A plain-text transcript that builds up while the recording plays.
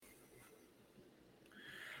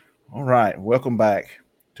All right, welcome back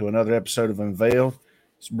to another episode of Unveiled.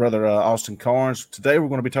 It's Brother Austin Carnes. Today we're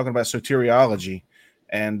going to be talking about soteriology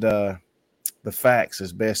and the facts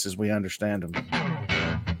as best as we understand them.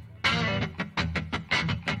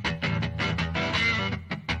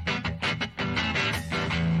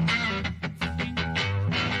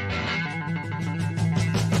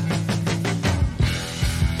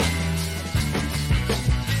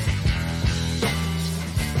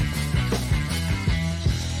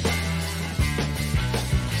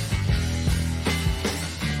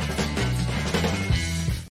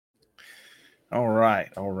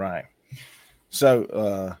 All right.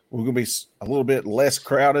 So we're going to be a little bit less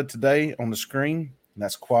crowded today on the screen. And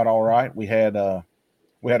that's quite all right. We had a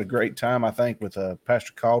great time, I think, with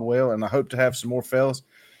Pastor Caldwell, and I hope to have some more fellas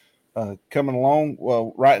coming along.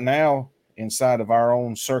 Well, right now, inside of our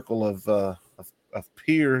own circle of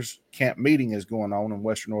peers, camp meeting is going on in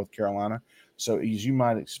Western North Carolina. So as you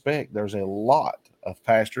might expect, there's a lot of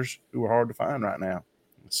pastors who are hard to find right now.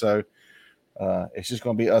 So it's just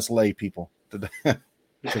going to be us lay people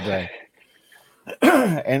today.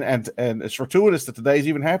 and it's fortuitous that today's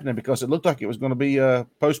even happening because it looked like it was going to be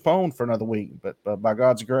postponed for another week. But by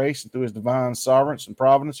God's grace and through his divine sovereignty and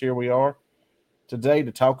providence, here we are today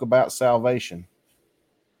to talk about salvation.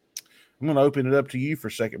 I'm going to open it up to you for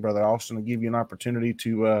a second, Brother Austin, and give you an opportunity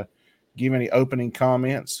to give any opening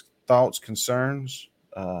comments, thoughts, concerns,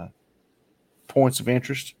 points of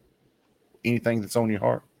interest, anything that's on your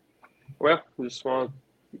heart. Well, I just want to,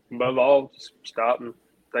 above all, just stop and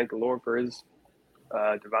thank the Lord for his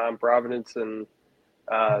divine providence and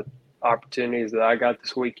opportunities that I got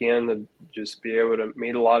this weekend to just be able to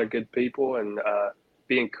meet a lot of good people and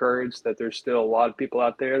be encouraged that there's still a lot of people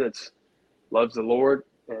out there that loves the Lord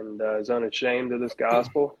and is unashamed of this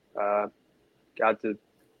gospel. Got to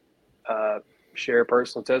share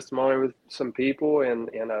personal testimony with some people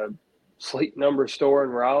in a Sleep Number store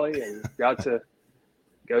in Raleigh, and got to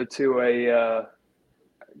go to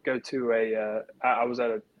I was at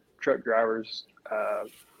a truck drivers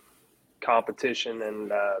competition,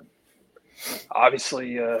 and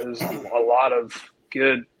obviously there's a lot of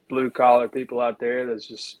good blue collar people out there that's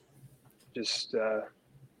just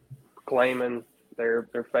claiming their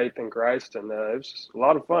faith in Christ, and it was just a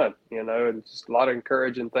lot of fun, and just a lot of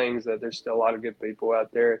encouraging things that there's still a lot of good people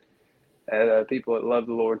out there and people that love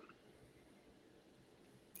the Lord.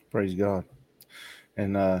 Praise God.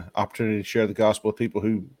 And opportunity to share the gospel with people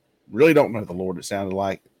who really don't know the Lord, it sounded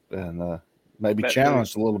like, and maybe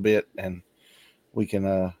challenged a little bit, and we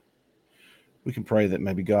can pray that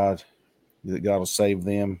maybe God will save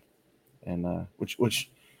them, and which is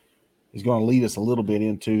going to lead us a little bit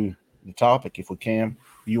into the topic if we can.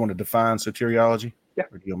 You want to define soteriology? Yeah.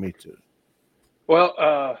 Or do you want me to?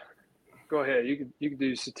 Well, go ahead. You can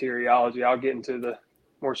do soteriology. I'll get into the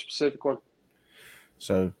more specific one.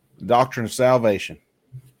 So, the doctrine of salvation.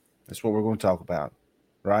 That's what we're going to talk about,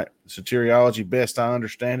 right? Soteriology, best I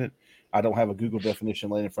understand it. I don't have a Google definition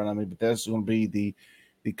laid in front of me, but that's going to be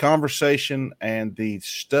the conversation and the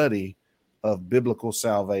study of biblical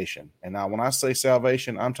salvation. And now when I say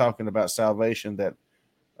salvation, I'm talking about salvation that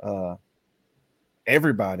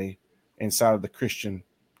everybody inside of the Christian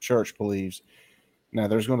church believes. Now,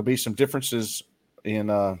 there's going to be some differences in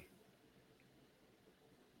there's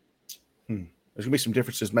going to be some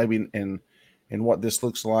differences maybe in what this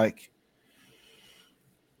looks like.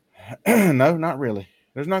 No, not really.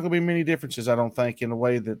 There's not going to be many differences, I don't think, in the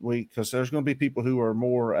way that because there's going to be people who are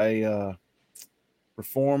more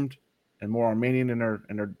Reformed and more Arminian in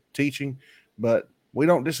their teaching, but we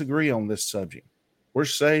don't disagree on this subject. We're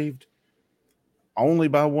saved only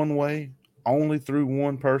by one way, only through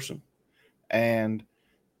one person, and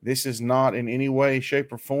this is not in any way,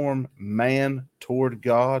 shape, or form man toward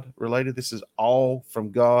God related. This is all from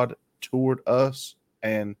God toward us,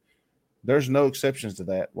 and there's no exceptions to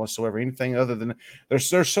that whatsoever. Anything other than there's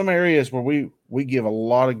some areas where we give a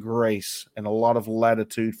lot of grace and a lot of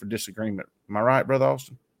latitude for disagreement. Am I right, Brother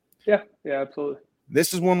Austin? Yeah, absolutely.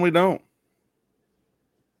 This is one we don't.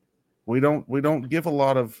 We don't give a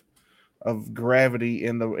lot of gravity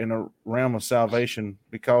in the realm of salvation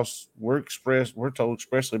because we're told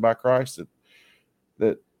expressly by Christ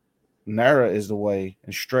that narrow is the way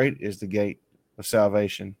and straight is the gate of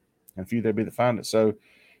salvation, and few there be that find it. So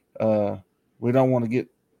we don't want to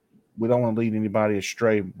lead anybody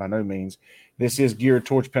astray by no means. This is geared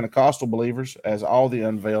towards Pentecostal believers, as all the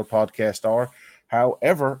Unveiled podcasts are.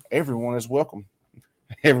 However, everyone is welcome.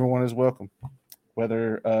 Everyone is welcome,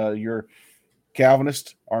 whether you're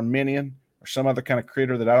Calvinist, Arminian, or some other kind of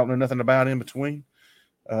critter that I don't know nothing about in between.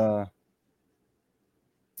 The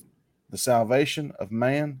salvation of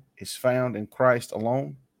man is found in Christ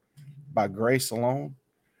alone. by grace alone,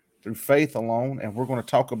 through faith alone. And we're going to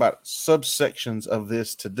talk about subsections of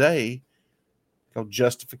this today called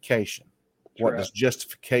justification. What does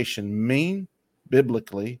justification mean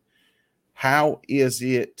biblically? How is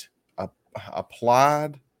it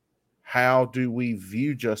applied? How do we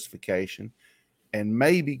view justification? And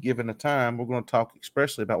maybe, given a time, we're going to talk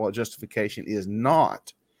especially about what justification is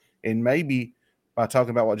not. And maybe by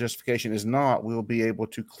talking about what justification is not, we'll be able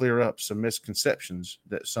to clear up some misconceptions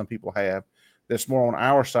that some people have that's more on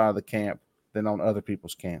our side of the camp than on other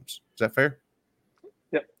people's camps. Is that fair?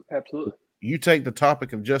 Yep, absolutely. You take the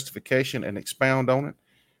topic of justification and expound on it.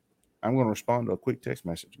 I'm going to respond to a quick text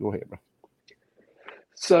message. Go ahead, bro.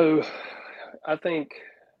 So I think,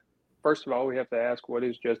 first of all, we have to ask, what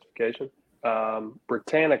is justification?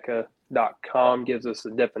 Britannica.com gives us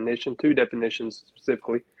a definition, two definitions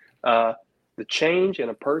specifically. The change in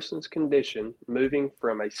a person's condition, moving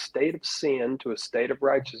from a state of sin to a state of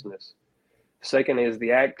righteousness. Second is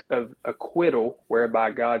the act of acquittal,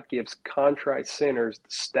 whereby God gives contrite sinners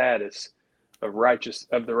the status of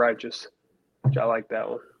the righteous, which I like that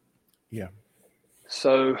one. Yeah.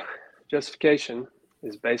 So justification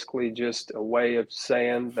is basically just a way of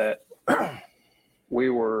saying that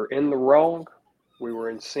we were in the wrong, we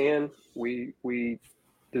were in sin, we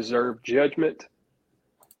deserve judgment,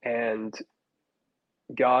 and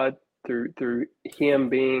God, through Him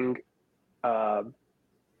being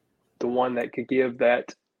the one that could give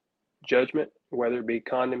that judgment, whether it be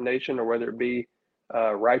condemnation or whether it be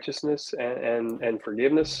righteousness and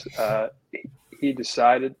forgiveness, He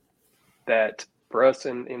decided that for us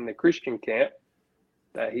in the Christian camp,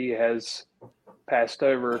 that He has passed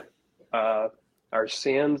over our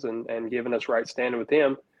sins and given us right standing with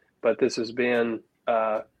Him. But this has been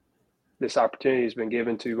this opportunity has been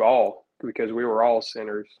given to all, because we were all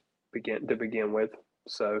sinners to begin with.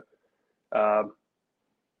 So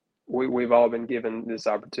we've all been given this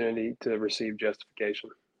opportunity to receive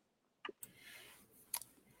justification.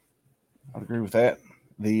 I agree with that.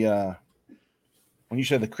 When you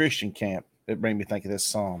said the Christian camp, it made me think of this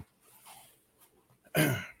psalm.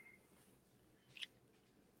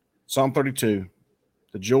 Psalm 32,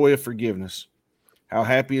 the joy of forgiveness. How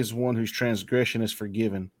happy is one whose transgression is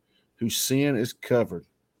forgiven, whose sin is covered.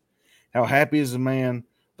 How happy is the man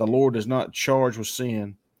the Lord does not charge with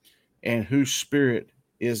sin, and whose spirit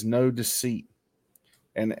is no deceit.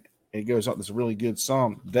 And it goes on, this is a really good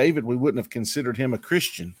psalm. David, we wouldn't have considered him a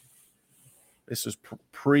Christian. This is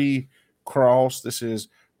pre-cross. This is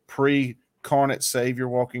pre-carnate Savior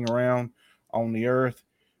walking around on the earth.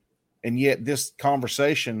 And yet this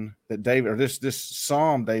conversation that David, or this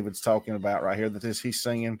psalm David's talking about right here, that he's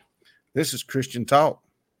singing, this is Christian talk,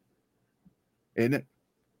 isn't it?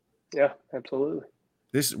 Yeah, absolutely.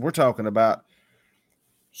 We're talking about,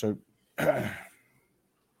 so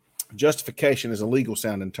justification is a legal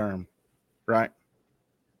sounding term, right?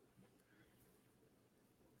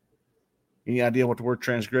 Any idea what the word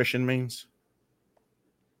transgression means?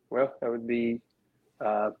 Well, that would be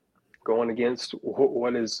going against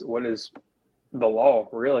what is the law,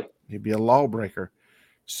 really. He'd be a lawbreaker.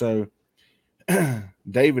 So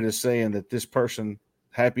David is saying that this person,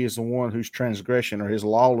 happy is the one whose transgression or his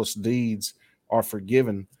lawless deeds are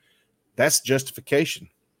forgiven. That's justification.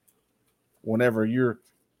 Whenever you're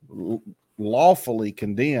lawfully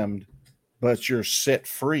condemned, but you're set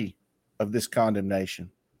free of this condemnation.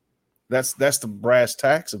 That's the brass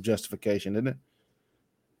tacks of justification, isn't it?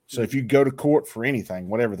 So if you go to court for anything,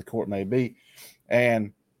 whatever the court may be,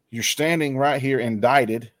 and you're standing right here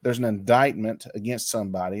indicted, there's an indictment against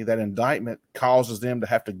somebody. That indictment causes them to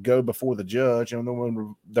have to go before the judge. And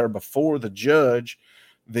when they're before the judge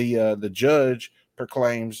judge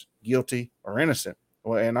proclaims guilty or innocent.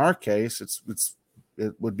 Well, in our case,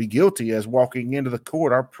 it would be guilty as walking into the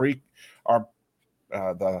court.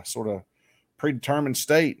 The sort of predetermined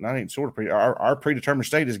state, not even sort of our predetermined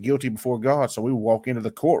state is guilty before God. So we walk into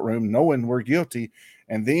the courtroom knowing we're guilty,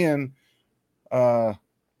 and then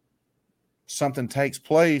something takes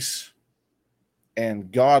place,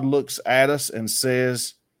 and God looks at us and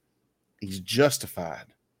says, He's justified.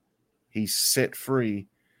 He's set free.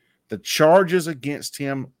 The charges against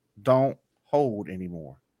him don't hold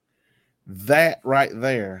anymore. That right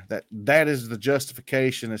there, that is the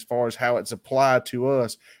justification as far as how it's applied to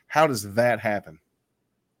us. How does that happen?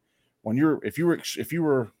 If you were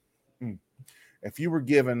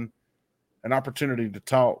given an opportunity to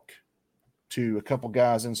talk to a couple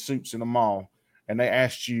guys in suits in a mall, and they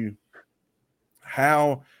asked you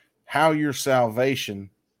how your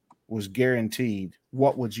salvation was guaranteed,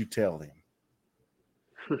 what would you tell them?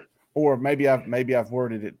 Or maybe I've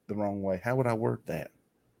worded it the wrong way. How would I word that?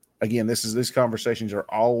 again, these conversations are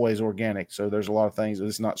always organic. So there's a lot of things that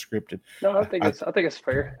it's not scripted. No, I think it's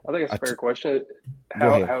fair. I think it's a fair question.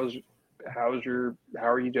 Go ahead. How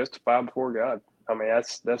are you justified before God? I mean,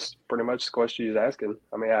 that's pretty much the question he's asking.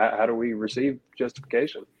 I mean, how do we receive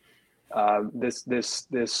justification?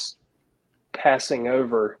 This passing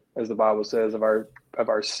over, as the Bible says, of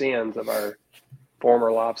our sins, of our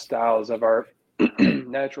former lifestyles, of our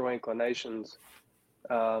natural inclinations.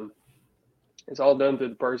 It's all done through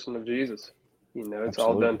the person of Jesus. You know, it's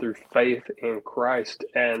Absolutely. all done through faith in Christ.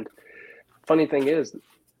 And funny thing is,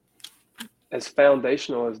 as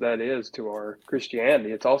foundational as that is to our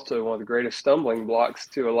Christianity, it's also one of the greatest stumbling blocks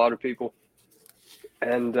to a lot of people.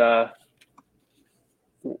 And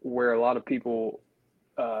where a lot of people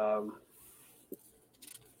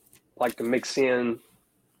like to mix in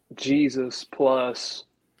Jesus plus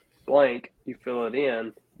blank, you fill it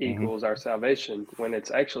in, equals our salvation, when it's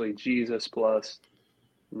actually Jesus plus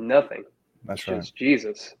nothing. That's it's right. just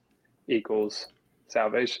Jesus equals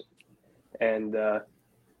salvation. And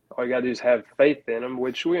all you got to do is have faith in him,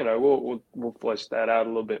 which, you know, we'll flesh that out a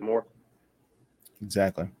little bit more.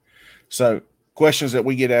 Exactly. So questions that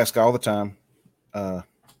we get asked all the time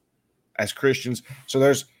as Christians. So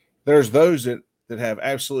there's those that have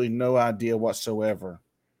absolutely no idea whatsoever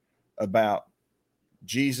about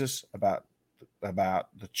Jesus, about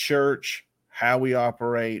the church, how we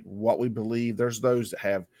operate, what we believe. There's those that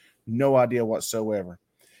have no idea whatsoever.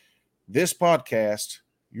 This podcast,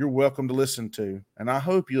 you're welcome to listen to, and I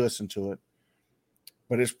hope you listen to it.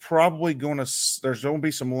 But it's probably there's going to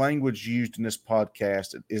be some language used in this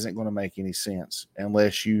podcast that isn't going to make any sense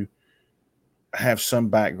unless you have some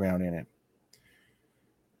background in it.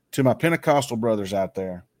 To my Pentecostal brothers out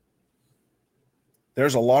there,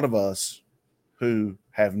 there's a lot of us who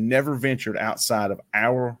have never ventured outside of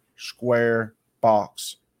our square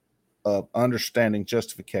box of understanding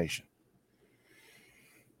justification.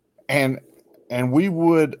 And we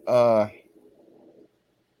would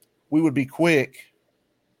be quick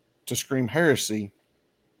to scream heresy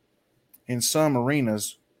in some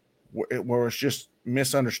arenas where it's just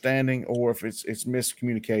misunderstanding, or if it's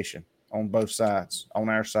miscommunication on both sides, on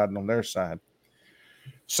our side and on their side.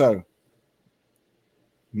 So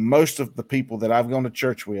most of the people that I've gone to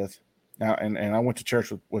church with now, and I went to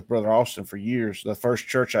church with Brother Austin for years. The first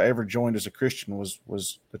church I ever joined as a Christian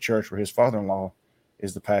was the church where his father-in-law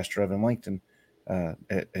is the pastor of in Lincoln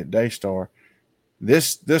at Daystar.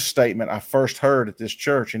 This statement I first heard at this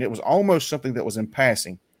church, and it was almost something that was in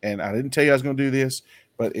passing. And I didn't tell you I was going to do this,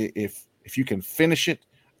 but if you can finish it,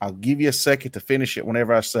 I'll give you a second to finish it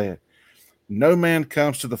whenever I say it. No man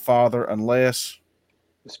comes to the Father unless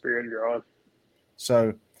the Spirit of God.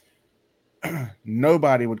 So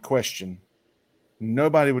nobody would question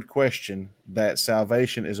that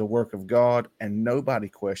salvation is a work of God, and nobody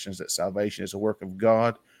questions that salvation is a work of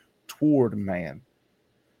God toward man.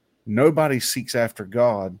 Nobody seeks after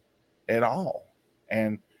God at all.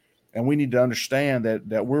 And we need to understand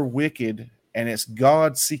that we're wicked, and it's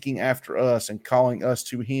God seeking after us and calling us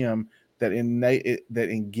to him that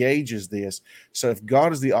engages this. So if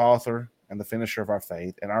God is the author and the finisher of our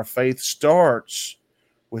faith, and our faith starts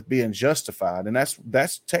with being justified, and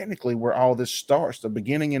that's technically where all this starts. The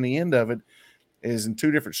beginning and the end of it is in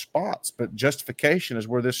two different spots, but justification is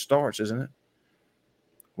where this starts, isn't it?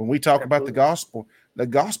 When we talk about the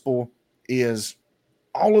gospel is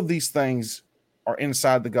all of these things are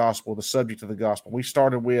inside the gospel, the subject of the gospel. We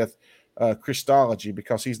started with Christology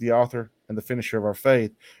because he's the author and the finisher of our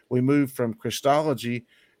faith. We moved from Christology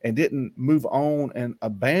and didn't move on and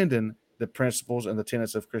abandon the principles and the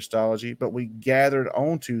tenets of Christology, but we gathered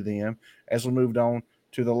onto them as we moved on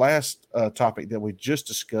to the last topic that we just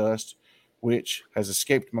discussed, which has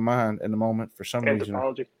escaped my mind in the moment for some reason.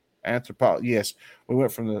 Anthropology. Yes, we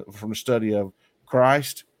went from the study of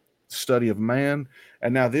Christ, study of man,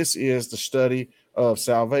 and now this is the study of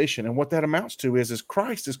salvation. And what that amounts to is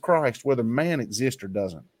Christ is Christ, whether man exists or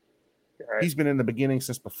doesn't. Right. He's been in the beginning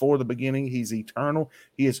since before the beginning. He's eternal.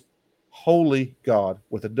 He is holy God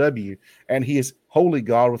with a W, and he is holy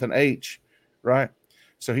God with an H, right?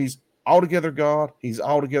 So he's altogether God. He's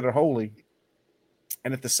altogether holy,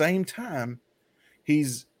 and at the same time,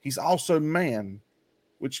 he's also man,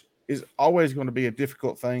 which is always going to be a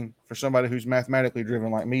difficult thing for somebody who's mathematically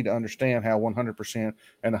driven like me to understand how 100%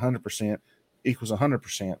 and 100% equals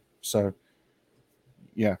 100%. So,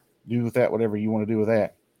 yeah, do with that whatever you want to do with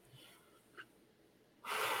that.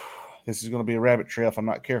 This is going to be a rabbit trail if I'm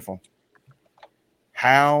not careful.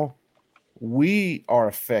 How we are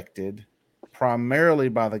affected primarily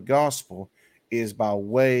by the gospel is by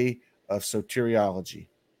way of soteriology.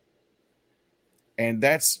 And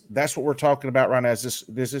that's what we're talking about right now. Is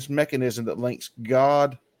this mechanism that links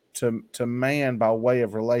God to man by way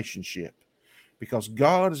of relationship, because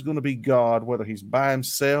God is going to be God whether he's by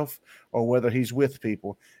himself or whether he's with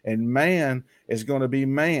people, and man is going to be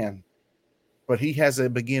man, but he has a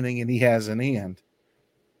beginning and he has an end.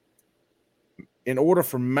 In order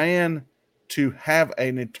for man to have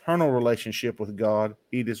an eternal relationship with God,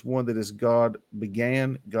 it is one that is God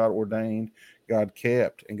began, God ordained, God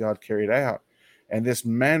kept, and God carried out. And this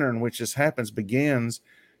manner in which this happens begins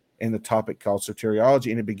in the topic called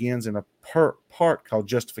soteriology, and it begins in a part called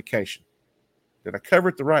justification. Did I cover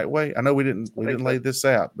it the right way? I know we didn't so. lay this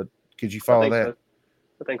out, but could you I follow think that? so.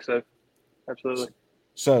 I think so. Absolutely.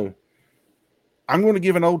 So I'm going to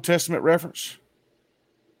give an Old Testament reference,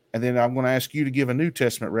 and then I'm going to ask you to give a New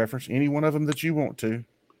Testament reference, any one of them that you want to.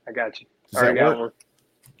 I got you. Does Already that work?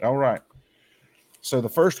 got one. All right. So the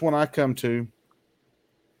first one I come to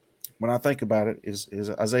when I think about it is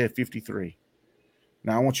Isaiah 53.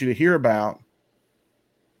 Now I want you to hear about,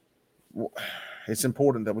 it's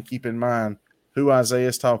important that we keep in mind who Isaiah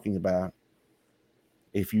is talking about.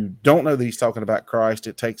 If you don't know that he's talking about Christ,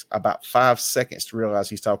 it takes about 5 seconds to realize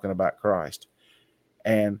he's talking about Christ.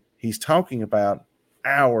 And he's talking about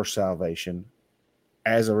our salvation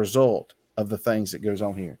as a result of the things that goes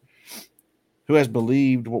on here. Who has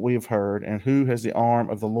believed what we have heard, and who has the arm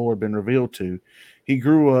of the Lord been revealed to? He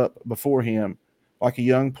grew up before him like a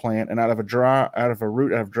young plant, and out of a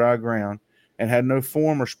root out of dry ground, and had no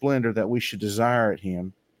form or splendor that we should desire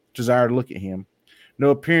to look at him,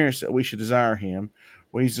 no appearance that we should desire him.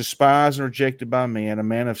 Well, he's despised and rejected by men, a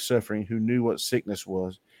man of suffering, who knew what sickness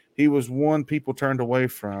was. He was one people turned away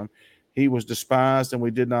from. He was despised, and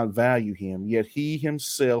we did not value him. Yet he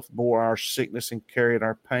himself bore our sickness and carried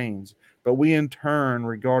our pains. But we in turn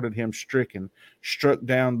regarded him stricken, struck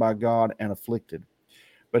down by God, and afflicted.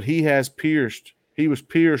 But he was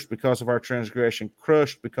pierced because of our transgression,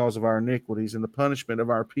 crushed because of our iniquities, and the punishment of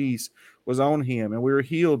our peace was on him, and we were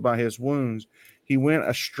healed by his wounds. He went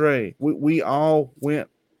astray. We all went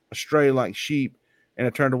astray like sheep,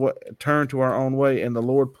 and turned to our own way, and the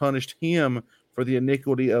Lord punished him for the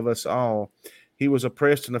iniquity of us all. He was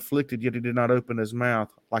oppressed and afflicted, yet he did not open his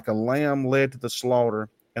mouth. Like a lamb led to the slaughter,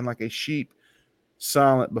 and like a sheep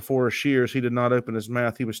silent before her shears, he did not open his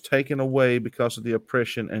mouth. He was taken away because of the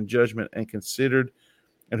oppression and judgment, and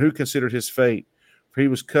who considered his fate? For he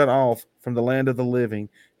was cut off from the land of the living.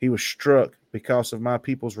 He was struck because of my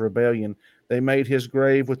people's rebellion. They made his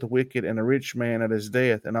grave with the wicked, and a rich man at his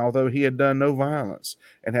death. And although he had done no violence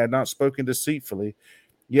and had not spoken deceitfully,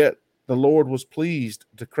 yet the Lord was pleased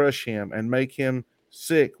to crush him and make him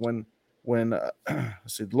sick. The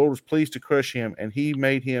Lord was pleased to crush him, and he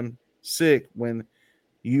made him sick. When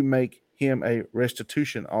you make him a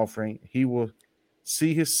restitution offering, he will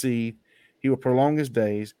see his seed, he will prolong his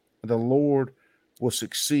days, and the Lord will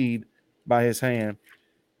succeed by his hand.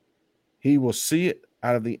 He will see it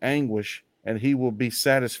out of the anguish, and he will be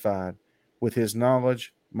satisfied with his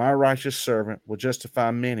knowledge. My righteous servant will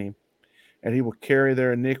justify many, and he will carry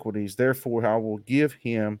their iniquities. Therefore, I will give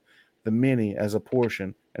him the many as a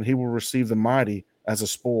portion, and he will receive the mighty as a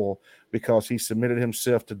spoil, because he submitted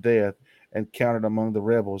himself to death and counted among the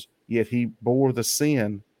rebels. Yet he bore the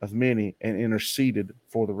sin of many and interceded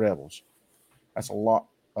for the rebels. That's a lot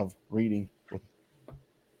of reading with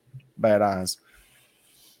bad eyes.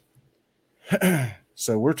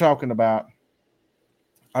 So we're talking about,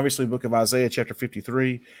 obviously, the book of Isaiah, chapter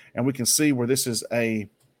 53, and we can see where this is a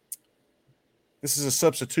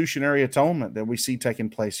substitutionary atonement that we see taking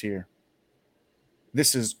place here.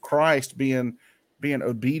 This is Christ being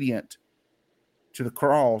obedient to the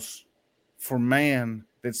cross for man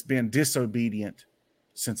that's been disobedient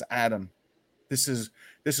since Adam. This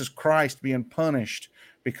is Christ being punished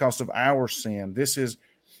because of our sin. This is,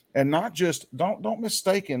 and not just, don't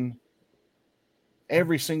mistaken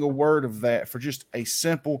every single word of that for just a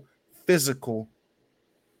simple physical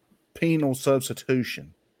penal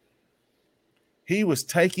substitution. He was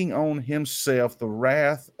taking on himself the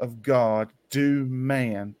wrath of God due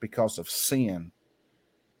man because of sin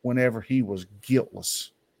whenever he was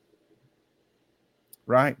guiltless.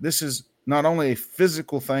 Right? This is not only a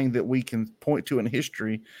physical thing that we can point to in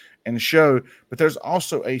history and show, but there's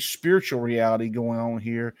also a spiritual reality going on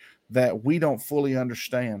here that we don't fully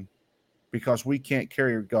understand because we can't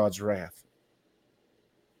carry God's wrath.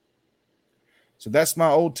 So that's my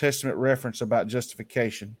Old Testament reference about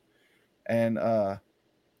justification, and a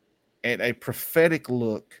prophetic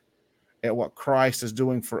look at what Christ is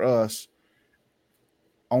doing for us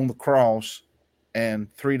on the cross, and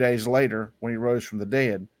 3 days later when he rose from the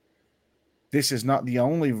dead. This is not the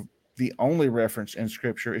only reference in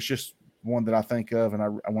Scripture. It's just one that I think of,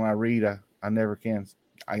 and when I read, I never can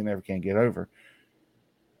get over.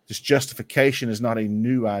 This justification is not a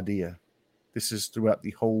new idea. This is throughout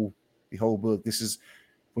the whole book.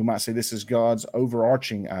 We might say this is God's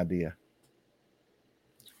overarching idea.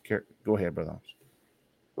 Go ahead, brother.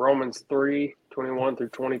 Romans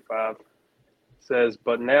 3:21-25 says,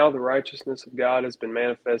 "But now the righteousness of God has been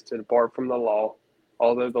manifested apart from the law.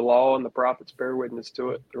 Although the law and the prophets bear witness to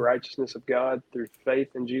it, the righteousness of God through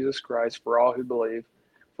faith in Jesus Christ for all who believe.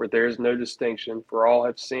 For there is no distinction, for all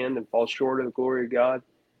have sinned and fall short of the glory of God,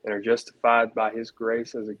 and are justified by his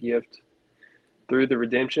grace as a gift through the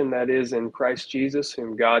redemption that is in Christ Jesus,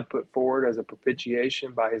 whom God put forward as a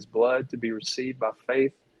propitiation by his blood to be received by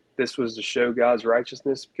faith. This was to show God's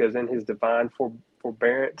righteousness, because in his divine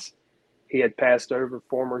forbearance he had passed over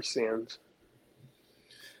former sins."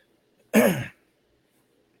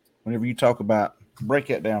 Whenever you talk about, break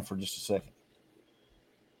that down for just a second.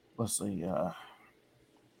 Let's see.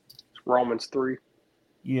 It's Romans 3.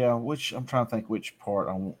 Yeah, I'm trying to think which part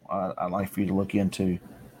I'd like for you to look into.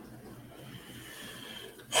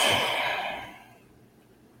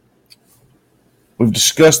 We've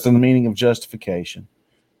discussed the meaning of justification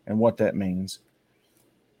and what that means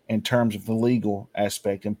in terms of the legal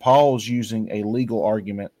aspect. And Paul's using a legal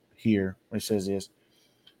argument here. He says this: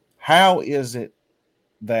 how is it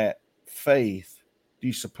that faith, do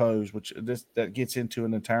you suppose, that gets into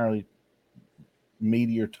an entirely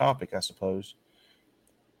meatier topic, I suppose.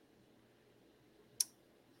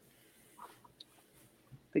 I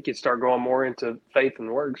think you'd start going more into faith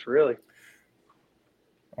and works, really.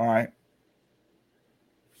 All right,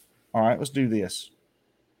 let's do this.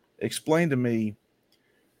 Explain to me,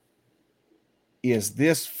 is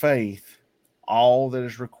this faith all that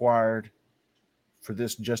is required for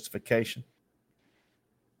this justification?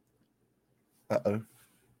 Uh-oh.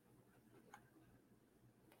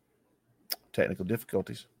 Technical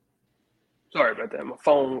difficulties. Sorry about that. My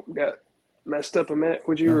phone got messed up a minute.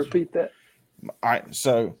 Would you repeat that? All right,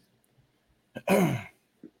 so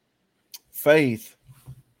faith,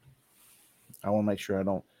 I want to make sure I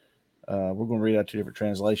don't, we're going to read out two different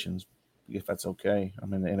translations, if that's okay.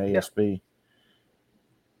 I'm in the NASB.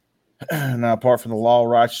 Yeah. Now, apart from the law,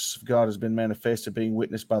 righteousness of God has been manifested, being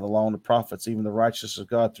witnessed by the law and the prophets, even the righteousness of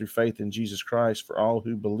God through faith in Jesus Christ. For all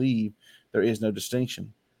who believe, there is no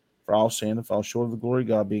distinction. For all sin and fall short of the glory of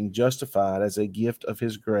God, being justified as a gift of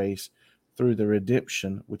his grace through the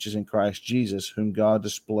redemption which is in Christ Jesus, whom God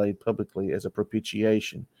displayed publicly as a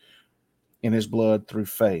propitiation in his blood through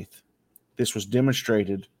faith. This was to demonstrate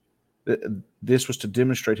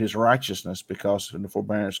his righteousness, because in the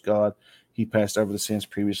forbearance of God, he passed over the sins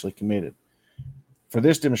previously committed. For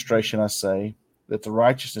this demonstration, I say that the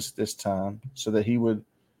righteousness at this time, so that he would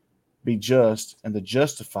be just and the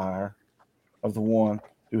justifier of the one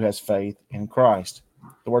who has faith in Christ.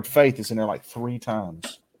 The word faith is in there like three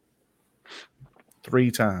times.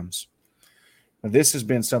 Now, this has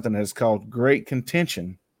been something that has caused great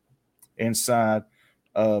contention inside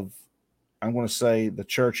of, I'm going to say, the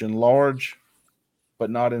church in large, but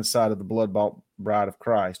not inside of the blood-bought bride of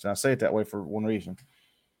Christ. And I say it that way for one reason.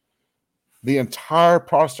 The entire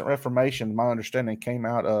Protestant Reformation, my understanding, came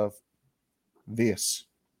out of this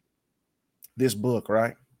book,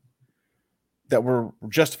 right? That we're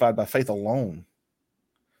justified by faith alone.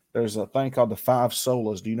 There's a thing called the five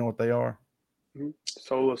solas. Do you know what they are?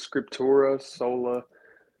 Sola Scriptura, Sola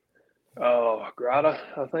Grata,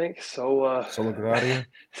 I think. Sola Gratia,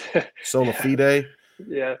 Sola Fide.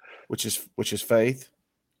 Yeah. Which is faith,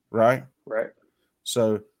 right? Right.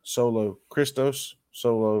 So Solo Christos,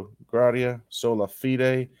 Sola Gratia, Sola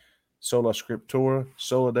Fide, Sola Scriptura,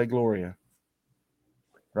 Sola de Gloria.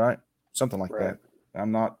 Right? Something like that.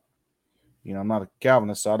 I'm not a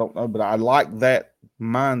Calvinist, so I don't know, but I like that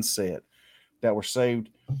mindset that we're saved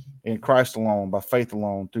in Christ alone, by faith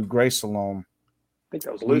alone, through grace alone. I think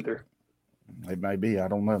that was Luther. It may be. I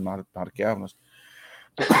don't know. I'm not a Calvinist.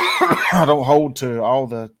 I don't hold to all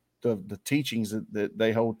the teachings that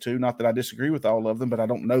they hold to. Not that I disagree with all of them, but I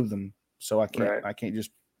don't know them, so I can't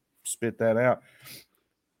just spit that out.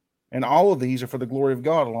 And all of these are for the glory of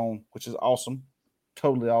God alone, which is awesome,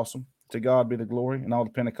 totally awesome. To God be the glory, and all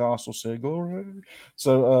the Pentecostals say glory.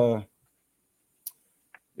 So,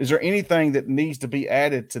 is there anything that needs to be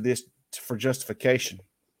added to this for justification,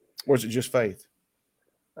 or is it just faith?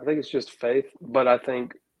 I think it's just faith, but I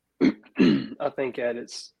think at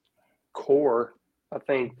its core, I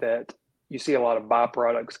think that you see a lot of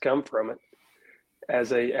byproducts come from it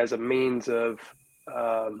as a means of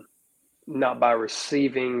not by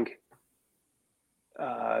receiving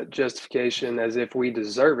justification as if we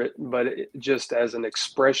deserve it, but just as an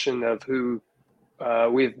expression of who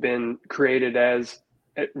we've been created as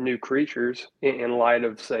new creatures in light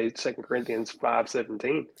of, say, 2 Corinthians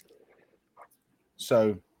 5:17.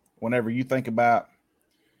 So whenever you think about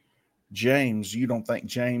James, you don't think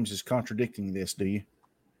James is contradicting this, do you? It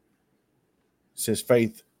says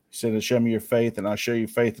faith. He said, show me your faith and I'll show you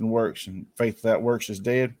faith and works, and faith without works is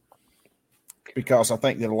dead. Because I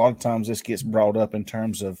think that a lot of times this gets brought up in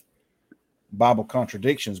terms of Bible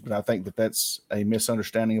contradictions, but I think that that's a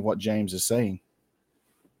misunderstanding of what James is saying.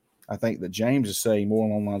 I think that James is saying more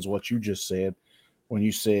along the lines of what you just said when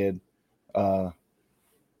you said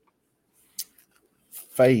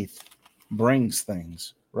faith brings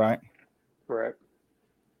things, right? Right.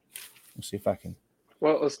 Let's see if I can.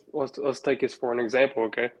 Well, let's take this for an example,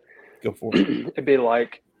 okay? Go for it. It'd be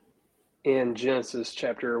like in Genesis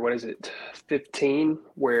chapter, 15,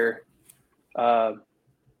 where and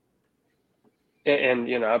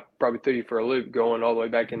I probably threw you for a loop going all the way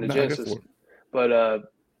back into Genesis, but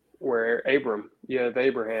where you have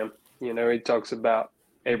Abraham, he talks about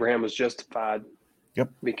Abraham was justified. Yep.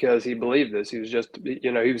 Because he believed this. He was just,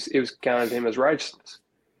 he was counted him as righteousness.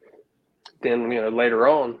 Then, later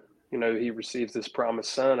on, he receives this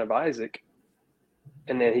promised son of Isaac,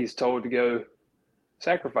 and then he's told to go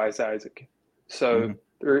sacrifice Isaac. So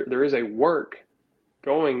there is a work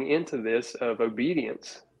going into this of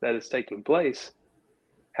obedience that is taking place.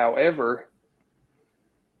 However,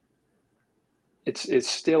 it's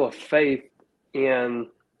still a faith in,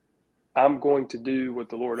 I'm going to do what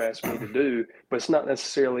the Lord asked me to do, but it's not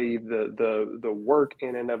necessarily the work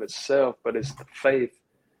in and of itself, but it's the faith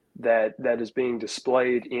that is being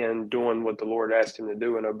displayed in doing what the Lord asked him to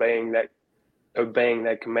do and obeying that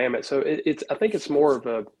commandment. So it's a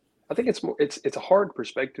hard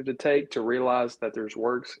perspective to take, to realize that there's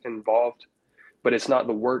works involved, but it's not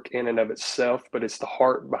the work in and of itself, but it's the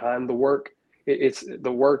heart behind the work.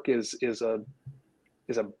 The work is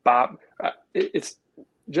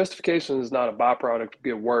justification is not a byproduct of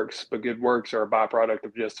good works, but good works are a byproduct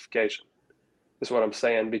of justification. Is what I'm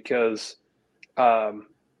saying, because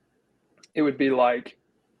it would be like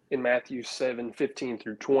in Matthew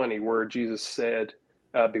 7:15-20, where Jesus said,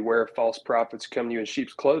 beware of false prophets come to you in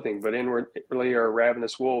sheep's clothing, but inwardly are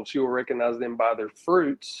ravenous wolves. You will recognize them by their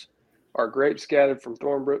fruits. Are grapes gathered from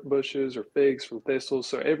thorn bushes, or figs from thistles?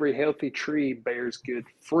 So every healthy tree bears good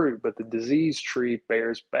fruit, but the diseased tree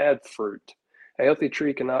bears bad fruit. A healthy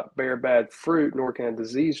tree cannot bear bad fruit, nor can a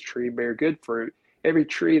diseased tree bear good fruit. Every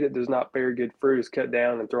tree that does not bear good fruit is cut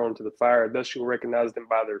down and thrown into the fire. Thus you'll recognize them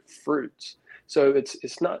by their fruits. So it's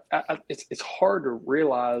hard to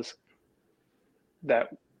realize that,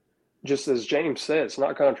 just as James said, it's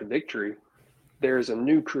not contradictory. There's a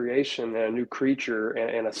new creation and a new creature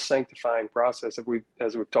and a sanctifying process,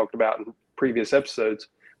 as we've talked about in previous episodes.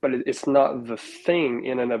 But it's not the thing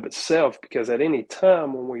in and of itself, because at any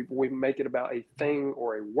time when we make it about a thing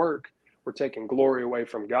or a work, we're taking glory away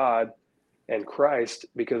from God and Christ,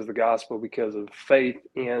 because of the gospel, because of faith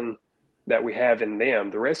in that we have in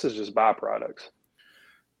them. The rest is just byproducts.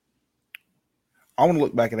 I want to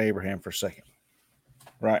look back at Abraham for a second,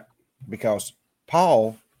 right? Because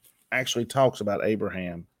Paul actually talks about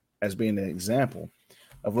Abraham as being an example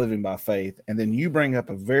of living by faith. And then you bring up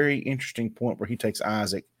a very interesting point where he takes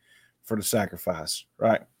Isaac for the sacrifice,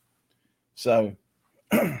 right? So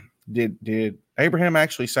did Abraham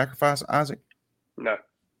actually sacrifice Isaac? No.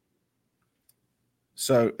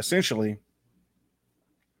 So essentially,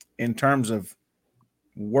 in terms of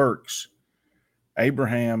works,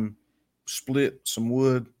 Abraham split some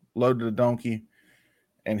wood, loaded a donkey,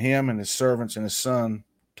 and him and his servants and his son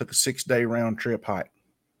took a 6-day round trip hike.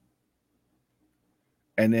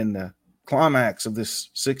 And then the climax of this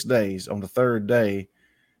 6 days, on the third day,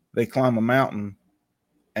 they climb a mountain,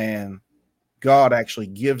 and God actually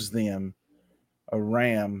gives them a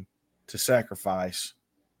ram to sacrifice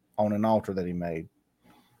on an altar that he made.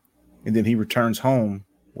 And then he returns home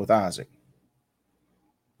with Isaac.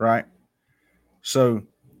 Right? So,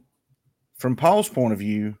 from Paul's point of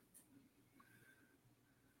view,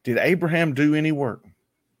 did Abraham do any work?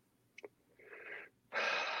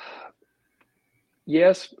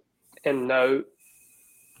 Yes and no,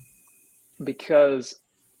 because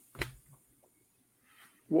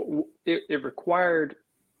it required.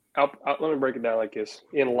 Let me break it down like this.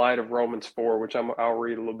 In light of Romans 4, which I'll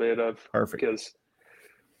read a little bit of. Perfect.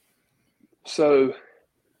 So,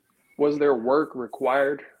 was there work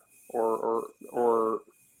required, or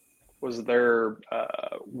was there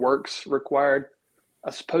works required? I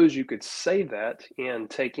suppose you could say that in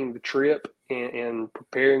taking the trip and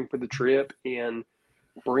preparing for the trip and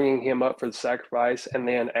bringing him up for the sacrifice, and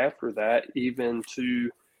then after that, even to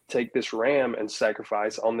take this ram and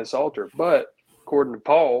sacrifice on this altar. But according to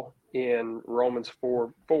Paul in Romans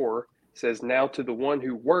 4:4, says, "Now to the one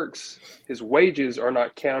who works, his wages are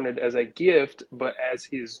not counted as a gift, but as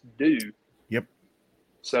his due." Yep.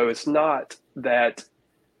 So it's not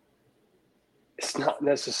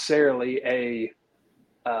necessarily a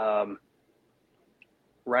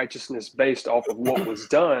righteousness based off of what was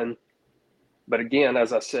done. But again,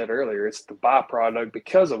 as I said earlier, it's the byproduct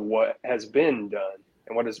because of what has been done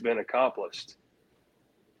and what has been accomplished.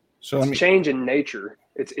 So it's change in nature.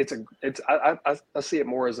 I see it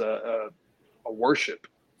more as a worship.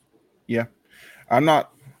 Yeah, I'm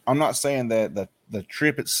not saying that the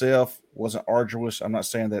trip itself wasn't arduous. I'm not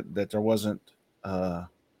saying that there wasn't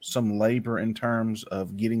some labor in terms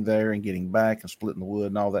of getting there and getting back and splitting the wood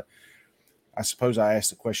and all that. I suppose I asked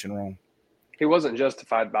the question wrong. He wasn't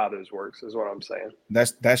justified by those works, is what I'm saying.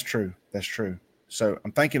 That's true. That's true. So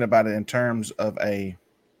I'm thinking about it in terms of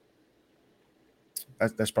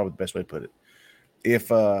that's probably the best way to put it.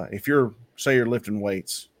 If you're, say you're lifting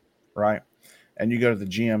weights, right, and you go to the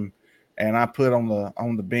gym, and I put on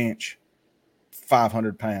the bench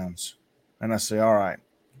 500 pounds, and I say, all right,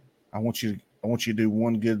 I want you to do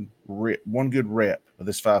one good rep of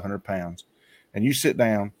this 500 pounds, and you sit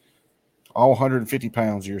down, all 150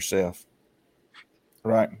 pounds of yourself,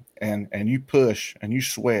 right, and you push and you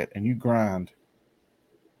sweat and you grind,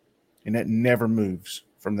 and it never moves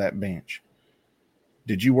from that bench.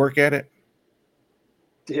 Did you work at it?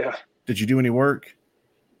 Yeah. Did you do any work?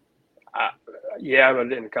 Yeah, but I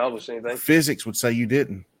didn't accomplish anything. Physics would say you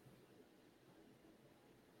didn't.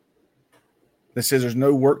 That says there's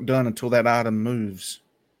no work done until that item moves.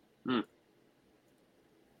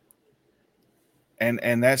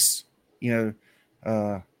 And that's,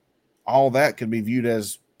 all that could be viewed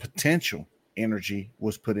as potential energy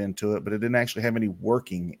was put into it, but it didn't actually have any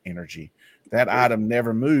working energy. That item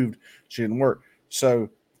never moved, so it didn't work. So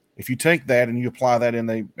if you take that and you apply that in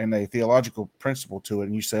a theological principle to it,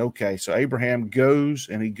 and you say, okay, so Abraham goes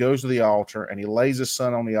to the altar and he lays his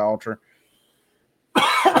son on the altar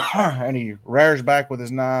and he rears back with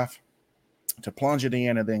his knife to plunge it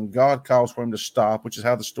in, and then God calls for him to stop, which is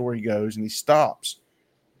how the story goes, and he stops.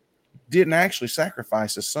 Didn't actually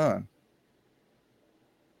sacrifice his son.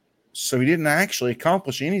 So he didn't actually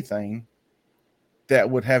accomplish anything that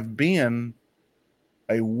would have been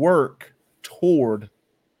a work toward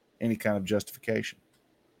any kind of justification.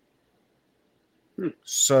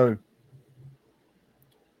 So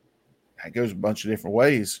that goes a bunch of different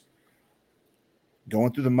ways.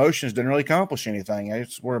 Going through the motions didn't really accomplish anything.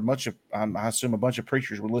 It's where I assume a bunch of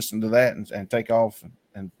preachers would listen to that and take off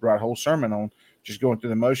and write a whole sermon on just going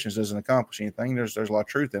through the motions doesn't accomplish anything. There's a lot of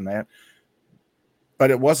truth in that. But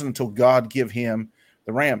it wasn't until God gave him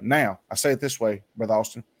the ram. Now, I say it this way, Brother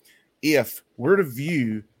Austin. If we're to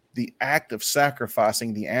view the act of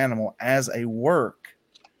sacrificing the animal as a work,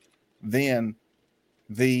 then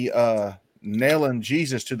the nailing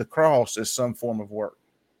Jesus to the cross is some form of work.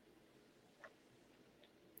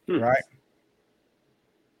 Right?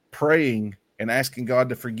 Praying and asking God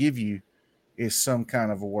to forgive you is some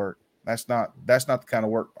kind of a work. That's not the kind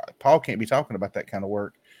of work. Paul can't be talking about that kind of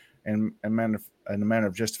work in the manner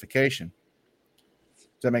of justification.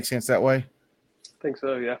 Does that make sense that way? I think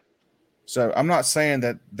so, yeah. So I'm not saying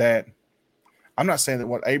that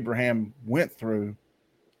what Abraham went through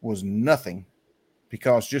was nothing,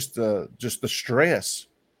 because just the stress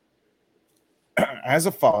as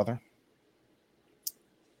a father,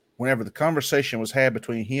 whenever the conversation was had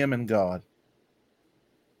between him and God,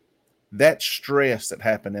 that stress that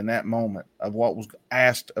happened in that moment of what was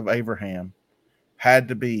asked of Abraham had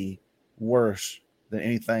to be worse than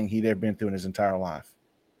anything he'd ever been through in his entire life.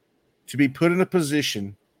 To be put in a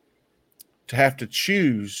position to have to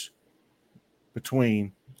choose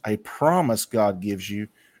between a promise God gives you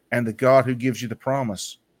and the God who gives you the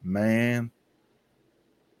promise, man,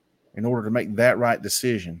 in order to make that right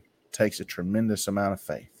decision takes a tremendous amount of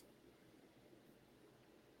faith.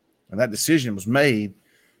 And that decision was made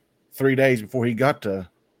 3 days before he got to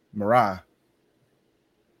Moriah.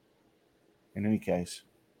 In any case,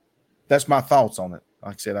 that's my thoughts on it.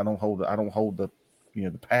 Like I said, I don't hold the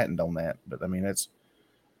the patent on that, but I mean, that's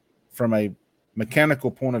from a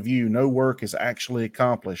mechanical point of view. No work is actually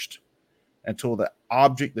accomplished until the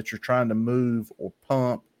object that you're trying to move or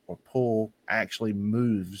pump or pull actually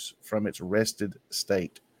moves from its rested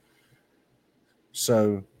state.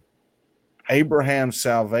 So Abraham's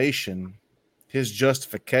salvation, his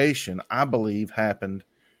justification, I believe, happened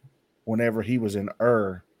whenever he was in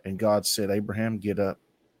Ur, and God said, Abraham, get up,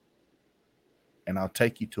 and I'll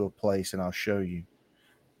take you to a place and I'll show you.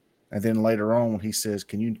 And then later on, he says,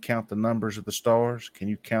 can you count the numbers of the stars? Can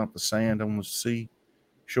you count the sand on the sea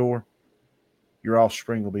shore? your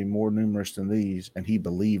offspring will be more numerous than these. And he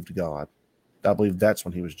believed God. I believe that's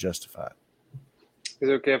when he was justified. Is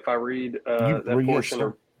it okay if I read that portion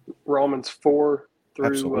of Romans 4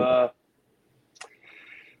 through?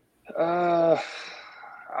 I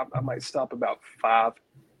might stop about 5. It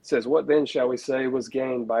says, "What then shall we say was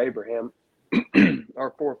gained by Abraham,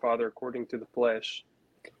 our forefather, according to the flesh?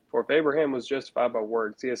 For if Abraham was justified by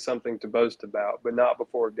works, he has something to boast about, but not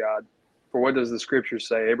before God. For what does the scripture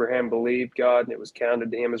say? Abraham believed God, and it was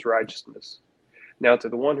counted to him as righteousness. Now to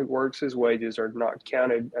the one who works, his wages are not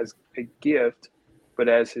counted as a gift, but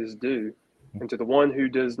as his due. And to the one who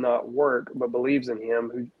does not work, but believes in him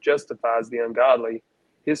who justifies the ungodly,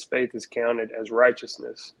 his faith is counted as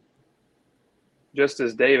righteousness. Just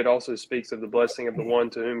as David also speaks of the blessing of the one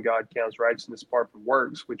to whom God counts righteousness apart from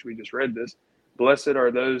works, which we just read this. Blessed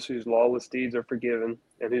are those whose lawless deeds are forgiven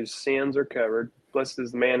and whose sins are covered. Blessed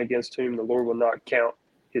is the man against whom the Lord will not count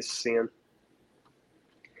his sin."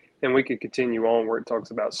 And we could continue on where it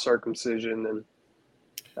talks about circumcision and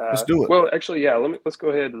let's do it. Well, actually, yeah. Let's go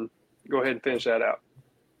ahead and finish that out.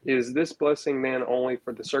 Is this blessing then only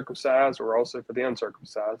for the circumcised or also for the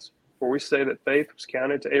uncircumcised? For we say that faith was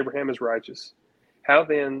counted to Abraham as righteous. How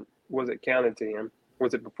then was it counted to him?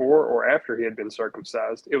 Was it before or after he had been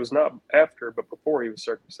circumcised? It was not after, but before he was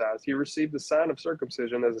circumcised. He received the sign of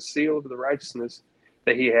circumcision as a seal of the righteousness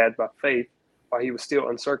that he had by faith while he was still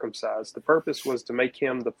uncircumcised. The purpose was to make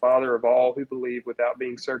him the father of all who believe without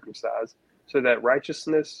being circumcised, so that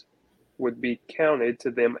righteousness would be counted to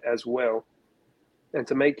them as well, and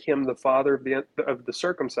to make him the father of the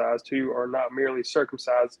circumcised who are not merely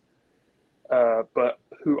circumcised, but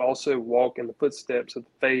who also walk in the footsteps of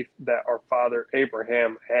the faith that our father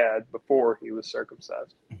Abraham had before he was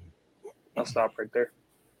circumcised. I'll stop right there.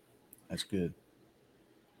 That's good.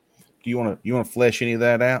 Do you want to flesh any of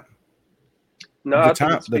that out? No, the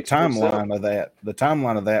timeline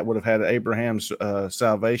of that would have had Abraham's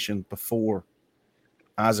salvation before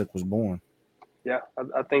Isaac was born. Yeah,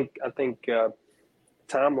 I think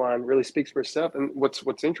timeline really speaks for itself. And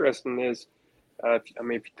what's interesting is, if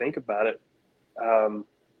you think about it, I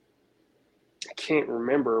can't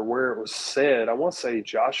remember where it was said. I want to say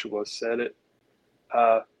Joshua said it,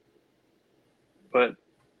 but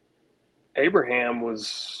Abraham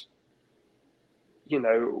was,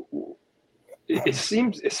 it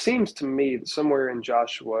seems to me that somewhere in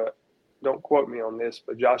Joshua, don't quote me on this,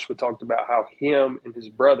 but Joshua talked about how him and his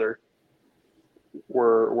brother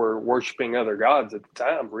were worshiping other gods at the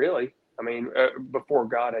time. Really, before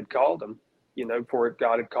God had called them, before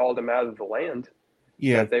God had called them out of the land.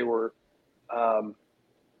 Yeah, that they were. And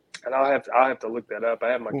I'll have to look that up. I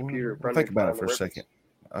have my computer in front of me. Think about it for a second.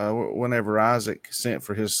 Whenever Isaac sent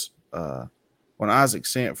for his, when Isaac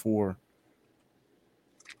sent for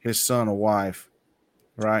his son a wife,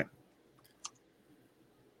 right?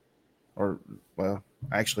 Or, well,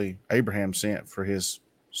 actually, Abraham sent for his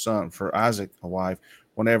son, for Isaac, a wife.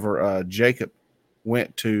 Whenever Jacob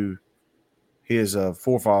went to his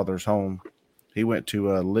forefather's home, he went to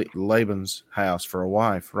Laban's house for a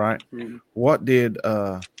wife, right? Mm-hmm. What did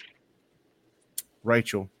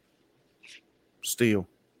Rachel steal?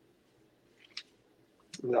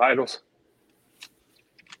 The idols.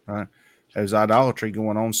 Right. There's idolatry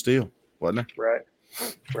going on still, wasn't there?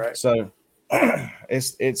 Right. So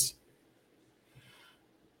it's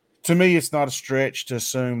to me, it's not a stretch to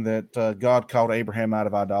assume that God called Abraham out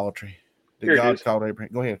of idolatry. God called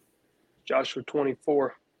Abraham? Go ahead. Joshua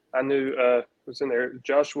 24. I knew it was in there.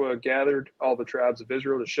 Joshua gathered all the tribes of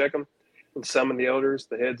Israel to Shechem and summoned the elders,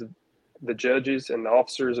 the heads of the judges, and the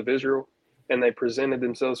officers of Israel. And they presented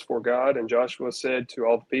themselves before God. And Joshua said to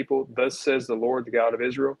all the people, "Thus says the Lord, the God of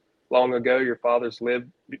Israel, long ago your fathers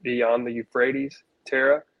lived beyond the Euphrates,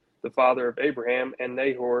 Terah, the father of Abraham, and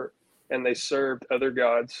Nahor, and they served other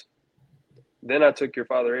gods. Then I took your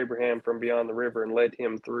father Abraham from beyond the river and led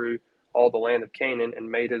him through all the land of Canaan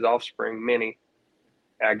and made his offspring many.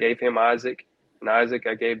 I gave him Isaac, and Isaac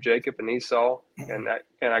I gave Jacob and Esau, and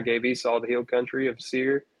I gave Esau the hill country of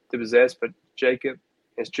Seir to possess, but Jacob,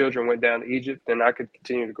 his children went down to Egypt." And I could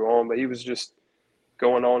continue to go on, but he was just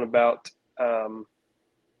going on about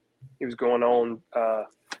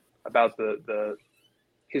about the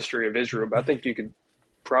history of Israel. But I think you could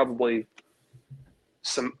probably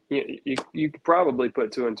you could probably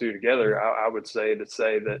put two and two together. I would say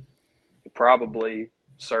that he probably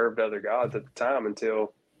served other gods at the time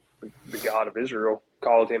until the God of Israel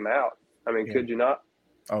called him out. Could you not?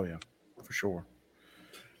 Oh yeah, for sure.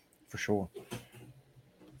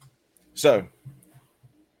 So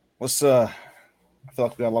let's I feel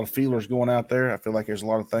like we got a lot of feelers going out there. I feel like there's a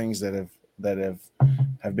lot of things that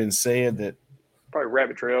have been said that Probably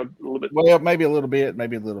rabbit trailed a little bit. Well, maybe a little bit.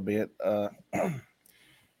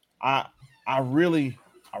 I I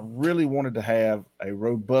really wanted to have a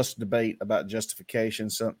robust debate about justification.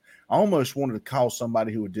 So I almost wanted to call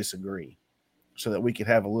somebody who would disagree, so that we could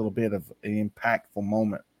have a little bit of an impactful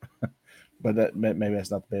moment. But maybe that's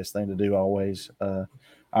not the best thing to do always.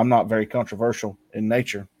 I'm not very controversial in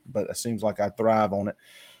nature, but it seems like I thrive on it.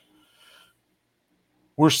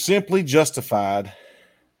 We're simply justified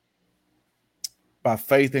by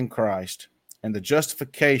faith in Christ. And the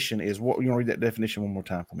justification is what? You want to read that definition one more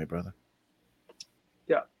time for me, brother?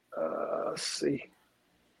 Yeah. Let's see.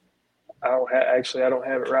 I don't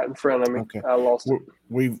have it right in front of me. Okay. I lost it.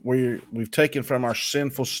 We've taken from our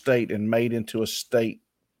sinful state and made into a state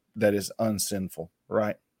that is unsinful,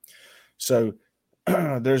 right? So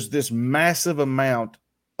there's this massive amount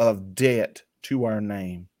of debt to our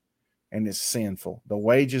name, and it's sinful. The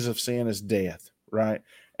wages of sin is death, right?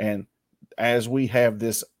 And as we have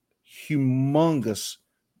this humongous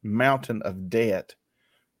mountain of debt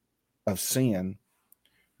of sin,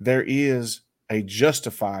 there is a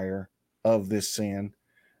justifier of this sin,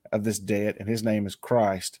 of this debt, and his name is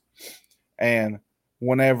Christ. And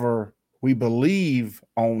whenever we believe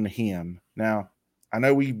on him, now I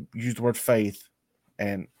know we use the word faith,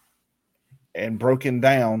 and broken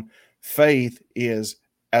down, faith is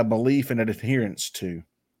a belief and an adherence to.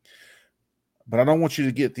 But I don't want you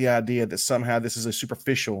to get the idea that somehow this is a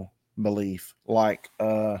superficial belief, like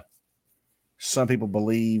some people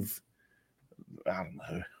believe, I don't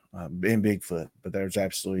know, in Bigfoot, but there's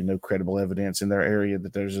absolutely no credible evidence in their area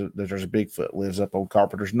that there's a Bigfoot lives up on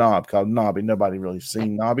Carpenter's Knob called Nobby. Nobody really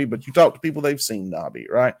seen Nobby, but you talk to people, they've seen Nobby,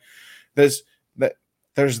 right? There's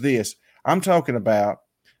this. I'm talking about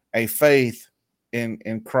a faith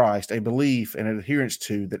in Christ, a belief and an adherence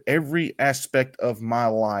to that every aspect of my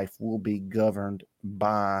life will be governed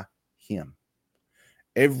by him.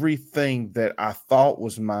 Everything that I thought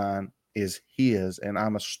was mine is his, and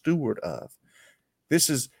I'm a steward of. This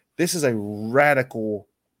is a radical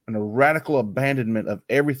abandonment of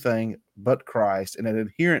everything but Christ and an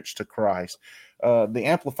adherence to Christ. The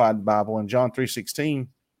Amplified Bible in John 3:16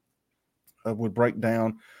 would break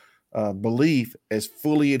down belief as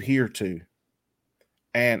fully adhered to.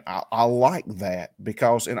 And I like that,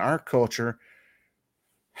 because in our culture,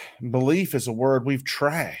 belief is a word we've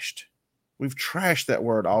trashed. We've trashed that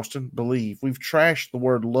word, Austin, believe. We've trashed the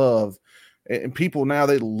word love. And people now,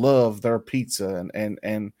 they love their pizza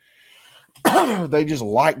and they just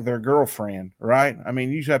like their girlfriend, right? I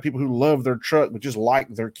mean, you have people who love their truck but just like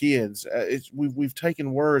their kids. We've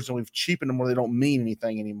taken words and we've cheapened them where they don't mean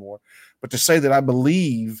anything anymore. But to say that I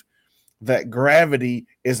believe that gravity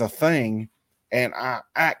is a thing and I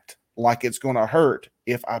act like it's going to hurt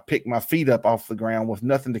if I pick my feet up off the ground with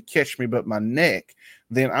nothing to catch me but my neck,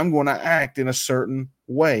 then I'm going to act in a certain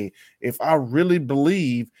way. If I really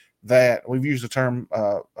believe that, we've used the term,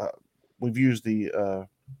 we've used the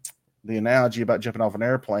analogy about jumping off an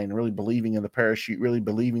airplane and really believing in the parachute, really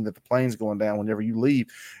believing that the plane's going down whenever you leave.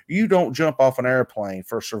 You don't jump off an airplane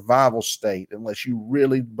for a survival state unless you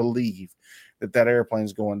really believe that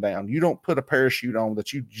airplane's going down. You don't put a parachute on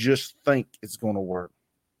that you just think it's going to work.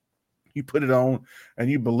 You put it on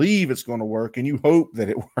and you believe it's going to work and you hope that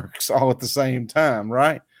it works all at the same time,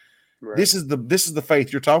 right? This is the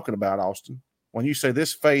faith you're talking about, Austin. When you say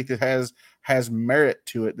this faith, it has merit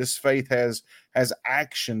to it. This faith has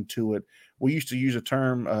action to it. We used to use a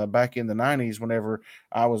term back in the 90s whenever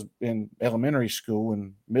I was in elementary school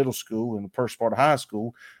and middle school and the first part of high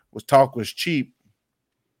school, was talk was cheap,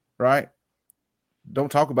 right?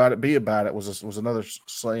 Don't talk about it, be about it was another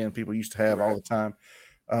saying people used to have all the time.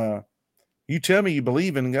 You tell me you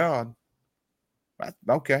believe in God.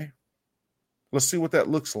 Okay. Let's see what that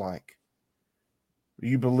looks like.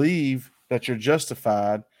 You believe that you're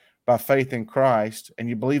justified by faith in Christ, and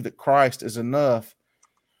you believe that Christ is enough.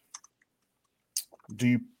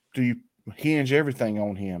 Do you hinge everything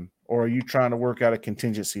on him, or are you trying to work out a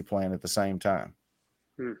contingency plan at the same time?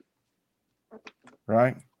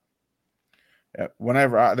 Right?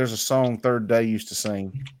 Whenever there's a song Third Day used to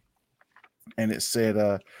sing, and it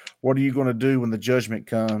said, what are you going to do when the judgment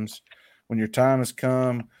comes, when your time has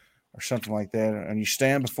come, or something like that, and you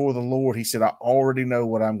stand before the Lord? He said, I already know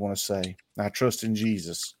what I'm going to say. I trust in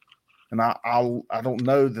Jesus. And I don't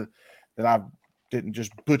know that I didn't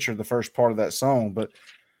just butcher the first part of that song, but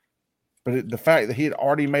the fact that he had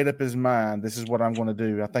already made up his mind, this is what I'm going to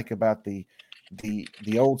do. I think about the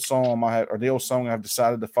old psalm the old song, I've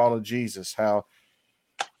decided to follow Jesus. How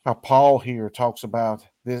Paul here talks about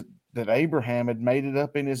this, that Abraham had made it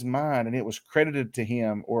up in his mind and it was credited to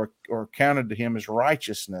him or counted to him as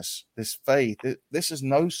righteousness. This faith, this is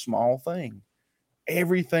no small thing.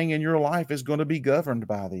 Everything in your life is going to be governed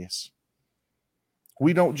by this.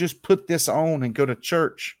 We don't just put this on and go to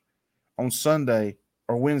church on Sunday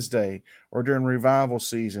or Wednesday or during revival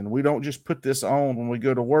season. We don't just put this on when we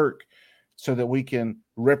go to work so that we can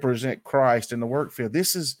represent Christ in the work field.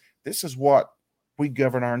 This is what we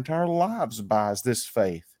govern our entire lives by, is this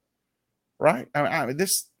faith, right? I mean,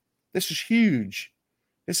 this is huge.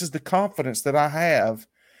 This is the confidence that I have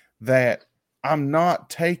that I'm not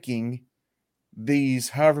taking these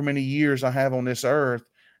however many years I have on this earth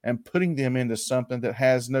and putting them into something that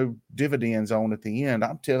has no dividends on at the end.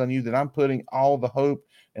 I'm telling you that I'm putting all the hope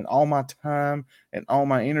and all my time and all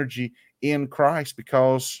my energy in Christ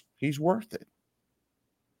because he's worth it.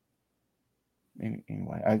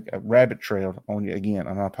 Anyway, I rabbit trailed on you again,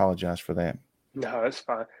 and I apologize for that. No, that's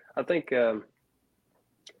fine. I think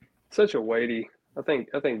such a weighty. I think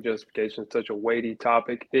justification is such a weighty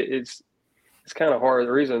topic. It's kind of hard.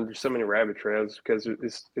 The reason there's so many rabbit trails is because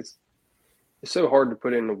it's so hard to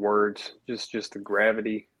put into words. Just the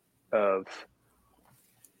gravity of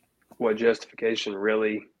what justification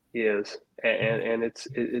really is, and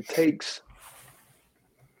it takes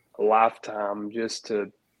a lifetime just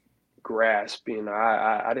to grasp. You know,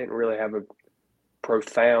 I didn't really have a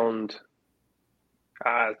profound.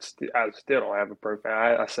 I still don't have a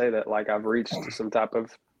profound. I say that like I've reached some type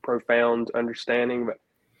of profound understanding, but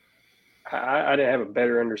I didn't have a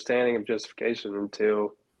better understanding of justification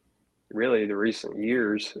until really the recent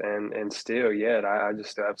years, and still yet I just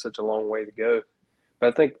still have such a long way to go. But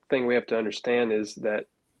I think the thing we have to understand is that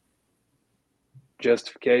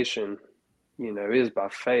justification, you know, is by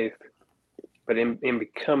faith, but in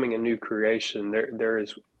becoming a new creation, there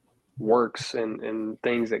is works and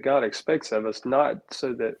things that God expects of us, not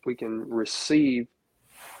so that we can receive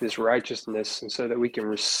this righteousness and so that we can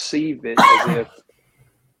receive it as if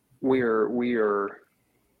we are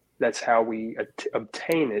that's how we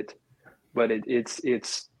obtain it, but it is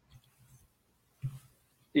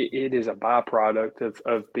a byproduct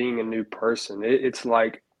of being a new person. It's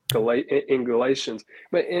like in Galatians,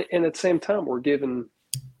 but and at the same time we're given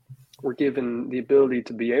the ability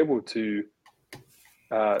to be able to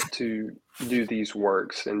do these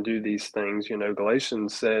works and do these things. You know,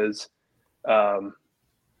 Galatians says in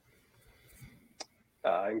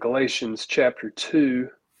Galatians chapter 2,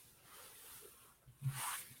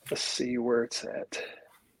 let's see where it's at.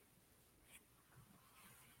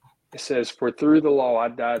 It says, "For through the law I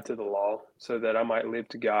died to the law, so that I might live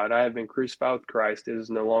to God. I have been crucified with Christ. It is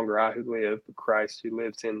no longer I who live, but Christ who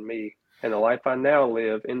lives in me. And the life I now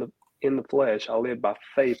live in the flesh, I live by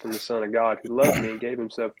faith in the Son of God, who loved me and gave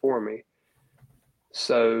himself for me."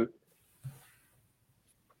 So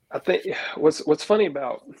I think what's funny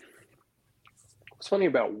about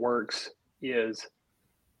works is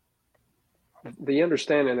the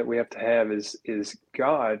understanding that we have to have is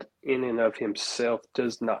God in and of himself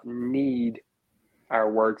does not need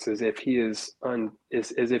our works as if he is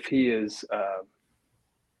as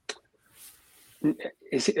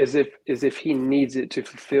if he needs it to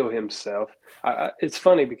fulfill himself. It's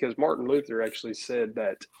funny because Martin Luther actually said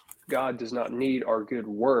that God does not need our good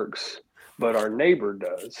works, but our neighbor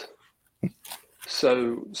does.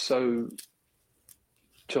 So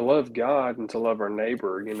to love God and to love our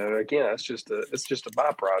neighbor, you know, again, it's just a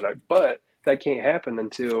byproduct, but that can't happen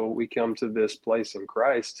until we come to this place in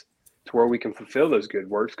Christ to where we can fulfill those good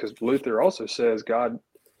works. Because Luther also says good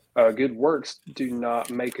works do not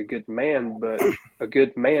make a good man, but a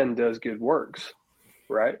good man does good works,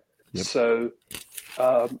 right? Yep. So,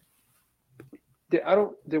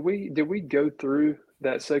 did we go through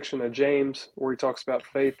that section of James where he talks about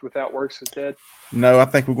faith without works is dead? No, I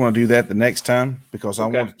think we're going to do that the next time because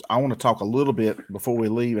Okay. I want to talk a little bit before we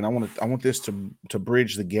leave, and I want this to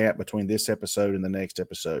bridge the gap between this episode and the next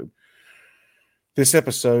episode. This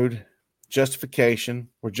episode, justification,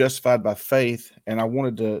 we're justified by faith, and I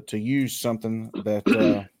wanted to use something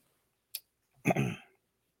that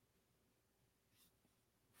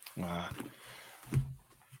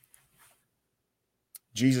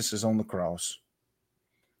Jesus is on the cross.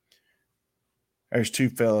 There's two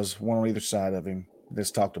fellas, one on either side of him,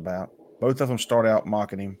 that's talked about. Both of them start out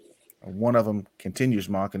mocking him. One of them continues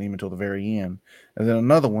mocking him until the very end. And then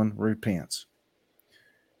another one repents.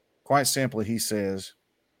 Quite simply, he says,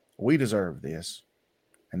 "We deserve this,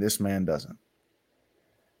 and this man doesn't."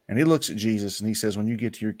 And he looks at Jesus and he says, "When you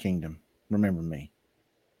get to your kingdom, remember me."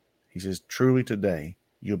 He says, "Truly today,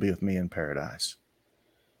 you'll be with me in paradise."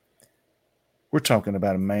 We're talking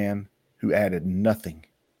about a man who added nothing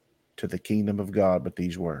to the kingdom of God but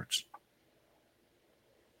these words.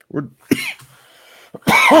 We're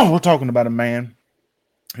talking about a man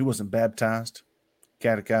who wasn't baptized,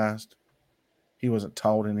 catechized. He wasn't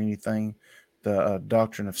taught in anything the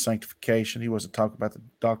doctrine of sanctification. He wasn't talking about the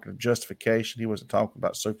doctrine of justification. He wasn't talking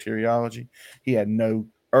about soteriology. He had no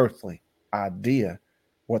earthly idea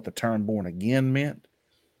what the term born again meant.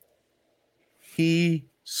 He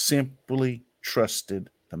simply trusted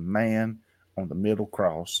the man on the middle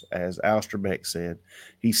cross, as Alistair Beck said.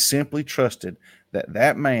 He simply trusted that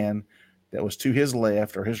that man that was to his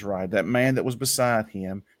left or his right, that man that was beside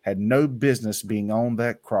him, had no business being on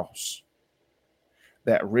that cross.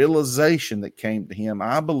 That realization that came to him,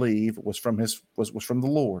 I believe, was from the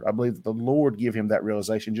Lord. I believe that the Lord gave him that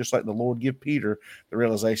realization, just like the Lord gave Peter the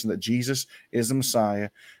realization that Jesus is the Messiah.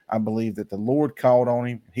 I believe that the Lord called on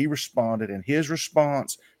him. He responded, and his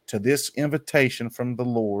response to this invitation from the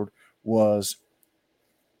Lord was,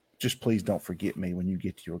 just please don't forget me when you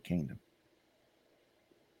get to your kingdom.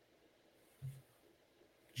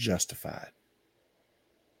 Justified.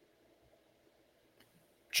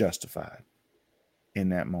 Justified in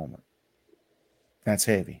that moment. That's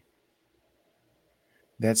heavy.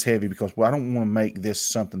 That's heavy because I don't want to make this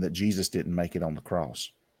something that Jesus didn't make it on the cross.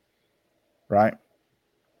 Right?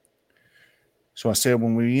 So I said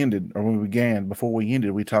when we began, before we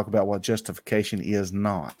ended, we talk about what justification is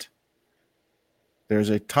not. There's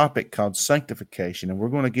a topic called sanctification, and we're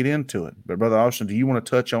going to get into it. But Brother Austin, do you want to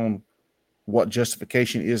touch on what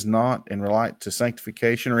justification is not and relate to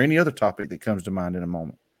sanctification, or any other topic that comes to mind in the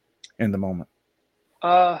moment?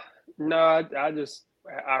 No,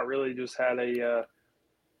 I really just had a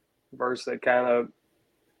verse that kind of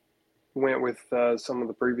went with some of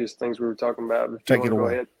the previous things we were talking about. If Take it away. Go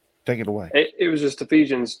ahead. Take it away. It was just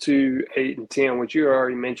Ephesians 2, 8, and 10, which you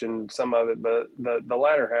already mentioned some of it, but the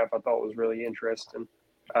latter half I thought was really interesting.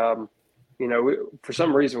 For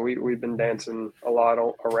some reason, we've been dancing a lot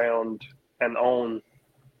around and on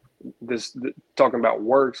this, talking about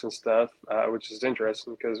works and stuff, which is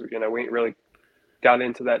interesting because, we ain't really got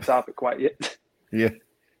into that topic quite yet. Yeah.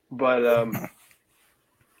 But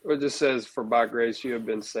it just says, for by grace you have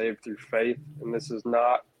been saved through faith, and this is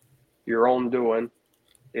not your own doing.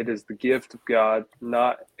 It is the gift of God,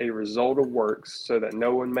 not a result of works, so that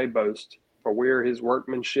no one may boast. For we are his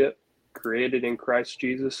workmanship, created in Christ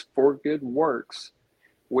Jesus for good works,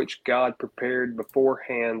 which God prepared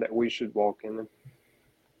beforehand that we should walk in them.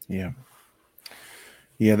 Yeah.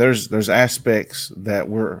 Yeah, there's aspects that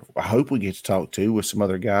I hope we get to talk to with some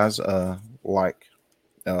other guys, like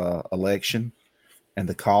election and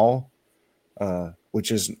the call, which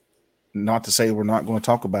is not to say we're not going to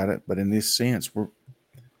talk about it, but in this sense,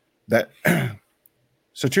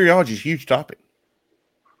 soteriology is a huge topic.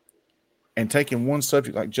 And taking one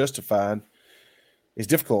subject like justified is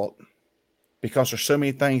difficult because there's so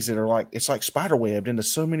many things that are it's like spiderwebbed into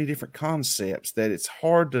so many different concepts that it's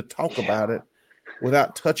hard to talk about it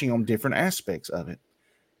without touching on different aspects of it,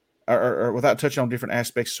 or without touching on different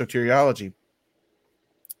aspects of soteriology.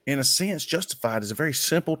 In a sense, justified is a very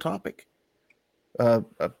simple topic.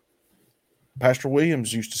 Pastor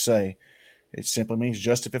Williams used to say, it simply means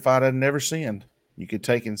justified and never sinned. You could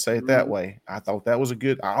take and say it that way. I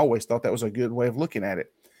always thought that was a good way of looking at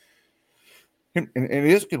it. And it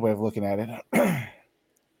is a good way of looking at it.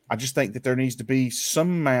 I just think that there needs to be some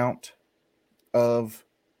amount of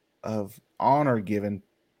honor given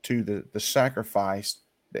to the sacrifice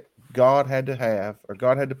that God had to have, or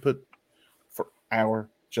God had to put for our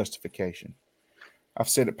justification. I've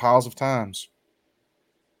said it piles of times.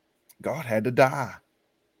 God had to die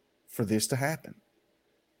for this to happen.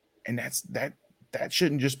 And that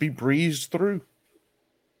shouldn't just be breezed through.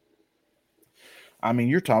 I mean,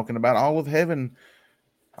 you're talking about all of heaven,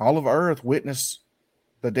 all of earth witness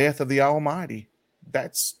the death of the Almighty.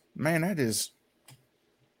 That's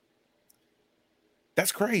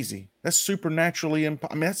crazy. That's supernaturally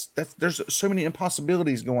there's so many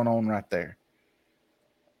impossibilities going on right there.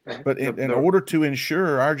 But in order to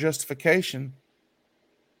ensure our justification,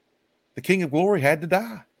 the King of Glory had to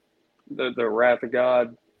die. The wrath of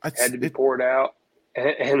God had to be poured out,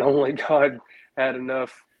 and only God had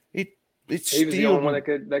enough. He was the only one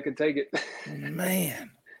that could take it.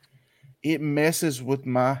 Man, it messes with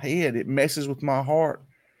my head. It messes with my heart.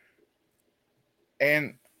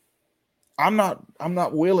 And I'm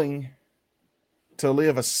not willing to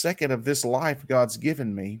live a second of this life God's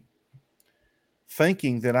given me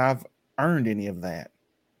thinking that I've earned any of that,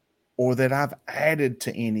 or that I've added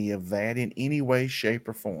to any of that in any way, shape,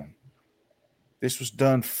 or form. This was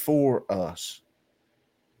done for us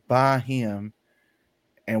by Him,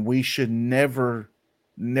 and we should never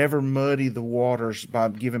muddy the waters by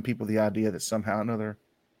giving people the idea that somehow or another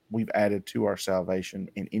we've added to our salvation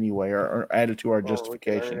in any way, or added to our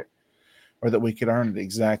justification, or that we could earn it.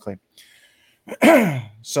 Exactly.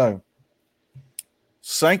 So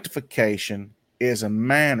Sanctification is a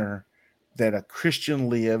manner that a Christian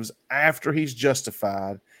lives after he's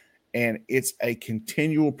justified, and it's a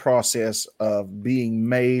continual process of being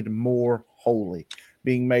made more holy,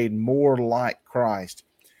 being made more like Christ.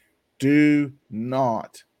 Do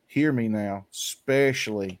not, hear me now,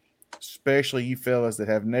 especially you fellas that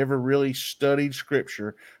have never really studied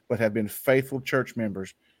Scripture but have been faithful church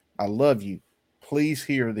members. I love you. Please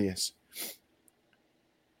hear this.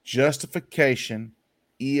 Justification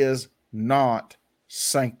is not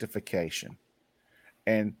sanctification.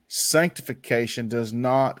 And sanctification does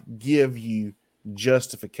not give you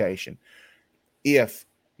justification. If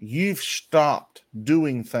you've stopped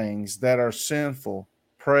doing things that are sinful,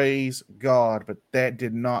 praise God, but that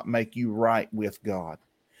did not make you right with God.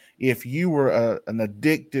 If you were an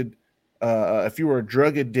addicted, if you were a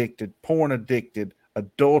drug addicted, porn addicted,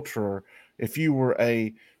 adulterer, if you were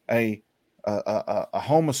a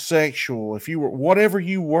homosexual, if you were whatever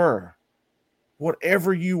you were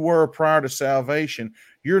prior to salvation,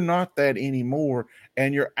 you're not that anymore,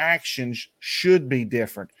 and your actions should be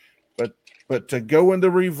different. But to go in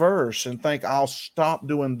the reverse and think I'll stop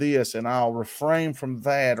doing this and I'll refrain from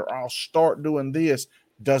that, or I'll start doing this,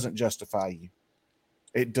 doesn't justify you.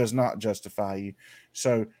 It does not justify you.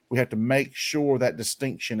 So we have to make sure that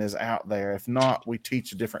distinction is out there. If not, we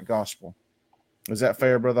teach a different gospel. Is that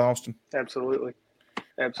fair, Brother Austin? Absolutely.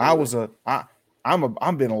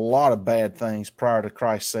 I've been a lot of bad things prior to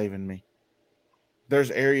Christ saving me.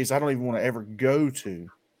 There's areas I don't even want to ever go to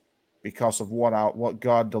because of what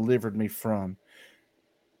God delivered me from.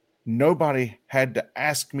 Nobody had to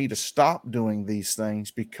ask me to stop doing these things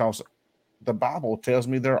because the Bible tells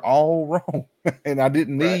me they're all wrong. And I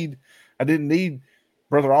didn't need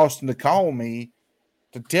Brother Austin to call me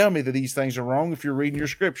to tell me that these things are wrong. If you're reading your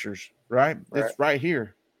scriptures, right? It's right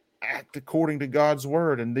here. Act according to God's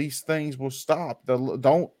word, and these things will stop.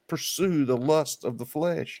 Don't pursue the lust of the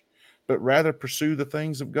flesh, but rather pursue the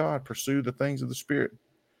things of God, pursue the things of the Spirit,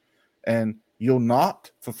 and you'll not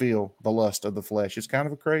fulfill the lust of the flesh. It's kind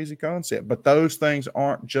of a crazy concept, but those things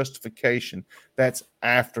aren't justification. That's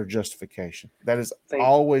after justification. That is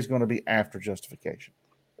always going to be after justification.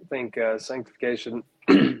 I think sanctification,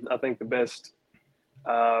 I think the best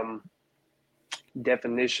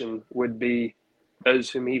definition would be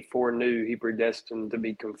those whom he foreknew, he predestined to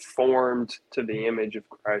be conformed to the image of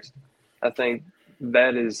Christ. I think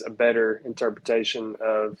that is a better interpretation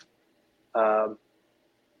of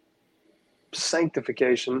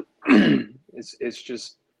sanctification. It's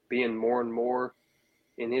just being more and more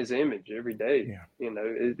in his image every day. Yeah. You know,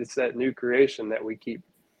 it's that new creation that we keep,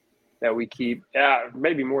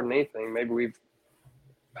 maybe more than anything, maybe we've,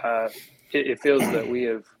 it feels that we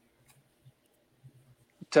have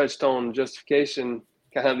touched on justification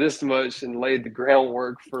kind of this much and laid the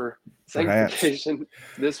groundwork for sanctification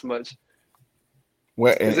this much.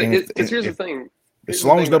 Well, because here's the thing. As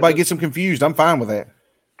long as nobody gets them confused, I'm fine with that.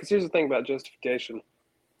 Because here's the thing about justification.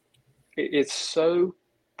 It's so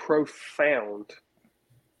profound,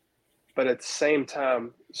 but at the same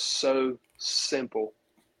time, so simple.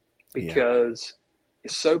 Because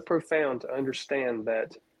it's so profound to understand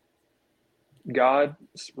that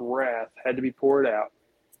God's wrath had to be poured out.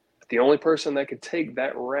 The only person that could take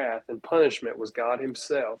that wrath and punishment was God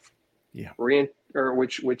himself. Yeah. How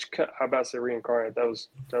about to say reincarnate? That was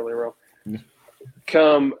totally wrong. Yeah.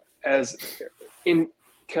 Come as a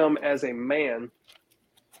man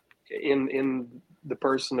in the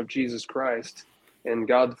person of Jesus Christ, and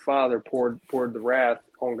God the Father poured the wrath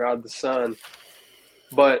on God the Son.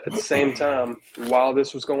 But at the same time, while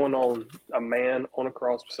this was going on, a man on a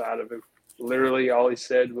cross beside of him, literally all he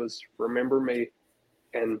said was, "Remember me."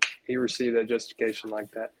 And he received that justification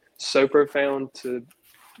like that. So profound to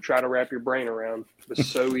try to wrap your brain around, but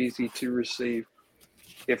so easy to receive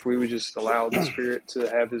if we would just allow the Spirit to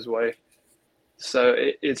have his way. So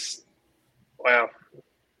it's wow.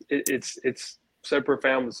 It's so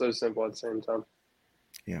profound but so simple at the same time.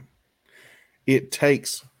 Yeah. It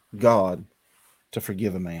takes God to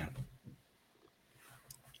forgive a man.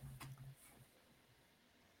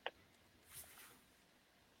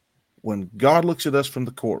 When God looks at us from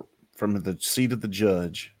the court, from the seat of the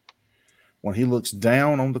judge, when he looks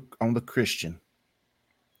down on the Christian,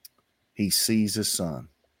 he sees his son.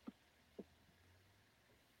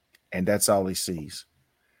 And that's all he sees.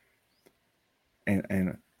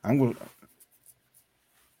 And I'm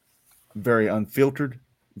very unfiltered,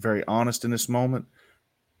 very honest in this moment.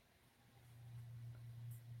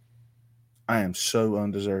 I am so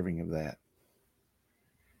undeserving of that.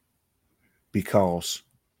 Because,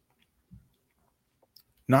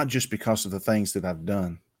 not just because of the things that I've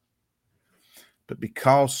done, but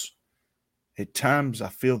because at times I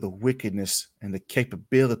feel the wickedness and the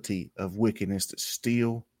capability of wickedness that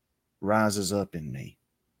still rises up in me,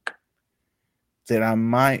 that I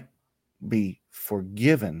might be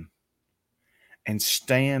forgiven and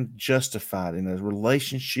stand justified in a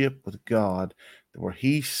relationship with God, where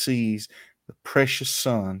he sees the precious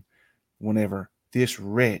Son whenever this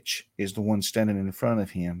wretch is the one standing in front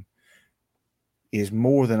of him, is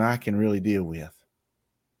more than I can really deal with.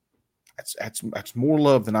 That's more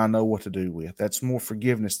love than I know what to do with. That's more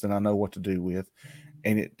forgiveness than I know what to do with.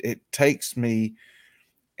 And it takes me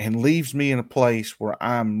and leaves me in a place where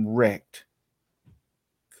I'm wrecked,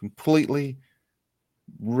 completely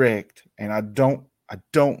wrecked, and I don't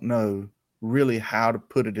know really how to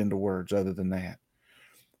put it into words other than that.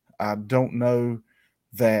 I don't know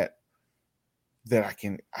that I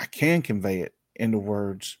can convey it into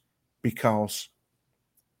words, because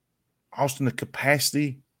Austin, the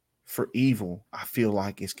capacity for evil, I feel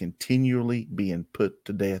like, is continually being put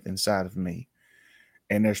to death inside of me.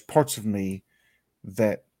 And there's parts of me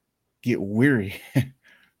that get weary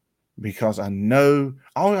because I know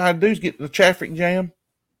all I do is get the traffic jam.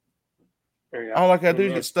 All I gotta do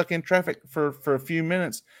is get stuck in traffic for a few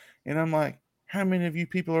minutes. And I'm like, how many of you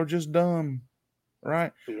people are just dumb?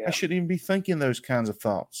 Right? Yeah. I shouldn't even be thinking those kinds of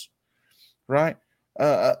thoughts. Right?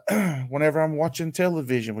 Whenever I'm watching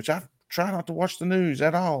television, which I try not to watch the news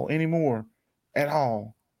at all anymore, at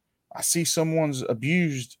all. I see someone's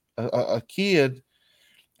abused a kid,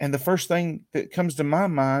 and the first thing that comes to my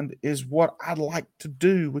mind is what I'd like to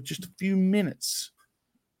do with just a few minutes,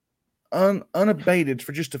 unabated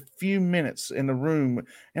for just a few minutes in the room.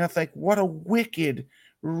 And I think, what a wicked,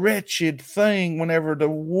 wretched thing whenever the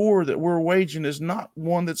war that we're waging is not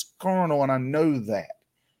one that's carnal, and I know that.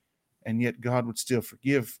 And yet God would still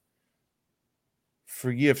forgive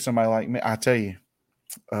somebody like me. I tell you,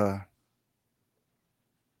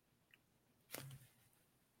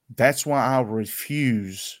 that's why I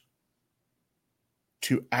refuse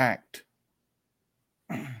to act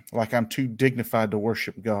like I'm too dignified to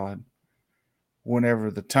worship God. Whenever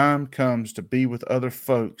the time comes to be with other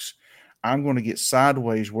folks, I'm going to get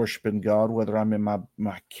sideways worshiping God, whether I'm in my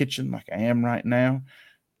kitchen like I am right now,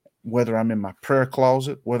 whether I'm in my prayer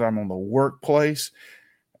closet, whether I'm on the workplace,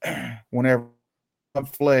 whenever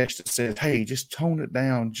flesh that says, hey, just tone it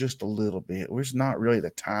down just a little bit. It's not really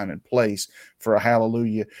the time and place for a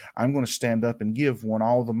hallelujah. I'm going to stand up and give one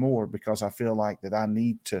all the more, because I feel like that I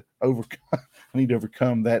need to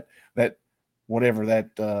overcome that whatever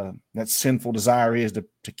that sinful desire is to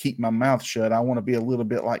keep my mouth shut. I want to be a little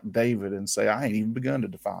bit like David and say, I ain't even begun to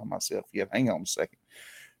defile myself yet. Hang on a second.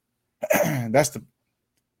 That's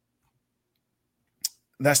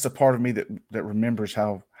the part of me that remembers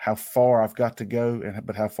how far I've got to go,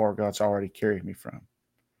 but how far God's already carried me from.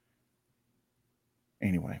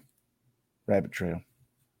 Anyway, rabbit trail.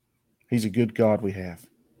 He's a good God we have.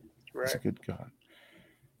 Right. He's a good God.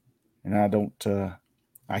 And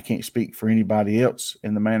I can't speak for anybody else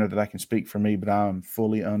in the manner that I can speak for me, but I am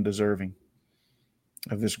fully undeserving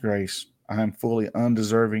of this grace. I am fully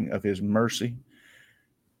undeserving of his mercy.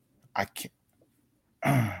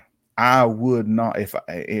 I would not, if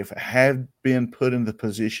I had been put in the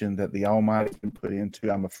position that the Almighty been put into,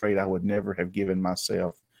 I'm afraid I would never have given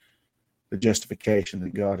myself the justification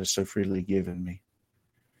that God has so freely given me.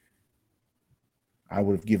 I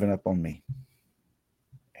would have given up on me.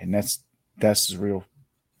 And that's the real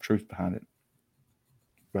truth behind it,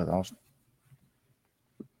 Brother Austin.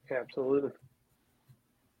 Absolutely.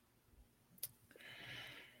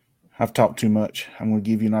 I've talked too much. I'm going to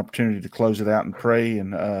give you an opportunity to close it out and pray,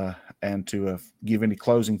 and to give any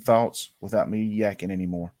closing thoughts without me yakking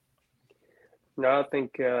anymore. No, I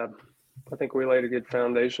think we laid a good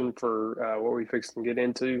foundation for what we fixed to get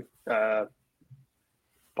into.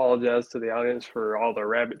 Apologize to the audience for all the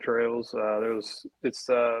rabbit trails. It's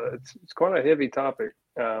quite a heavy topic.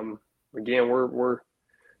 Again, we're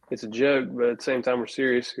it's a joke, but at the same time we're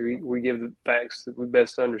serious. We give the facts that we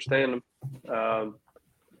best understand them.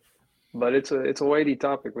 But it's a weighty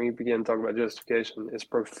topic when you begin to talk about justification. It's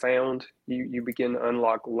profound. You begin to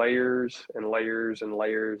unlock layers and layers and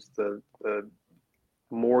layers. The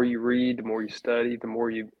more you read, the more you study, the more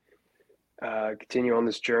you continue on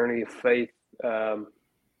this journey of faith.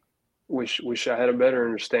 Wish I had a better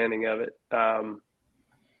understanding of it.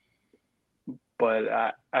 But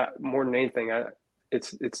I more than anything,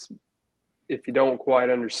 it's if you don't quite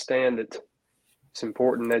understand it, it's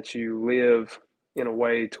important that you live in a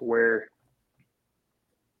way to where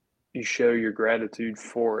you show your gratitude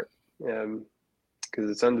for it,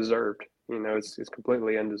 because it's undeserved. It's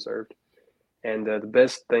completely undeserved. And the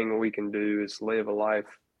best thing we can do is live a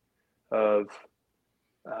life of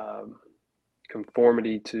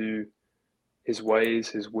conformity to his ways,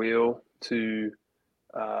 his will, to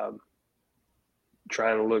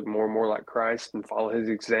trying to look more and more like Christ and follow his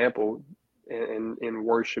example in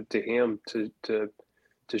worship to him, to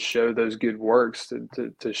show those good works,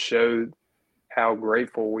 to show how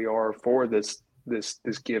grateful we are for this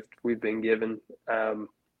gift we've been given.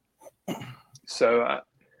 So I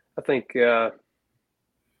think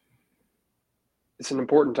it's an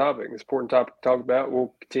important topic. It's an important topic to talk about.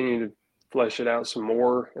 We'll continue to flesh it out some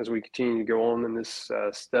more as we continue to go on in this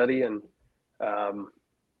study. And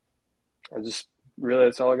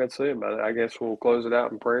that's all I got to say about it. I guess we'll close it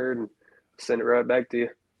out in prayer and send it right back to you.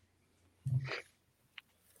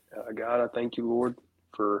 God, I thank you, Lord,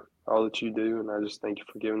 for all that you do. And I just thank you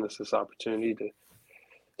for giving us this opportunity to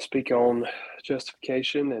speak on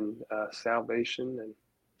justification and salvation, and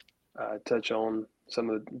touch on some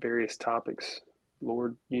of the various topics.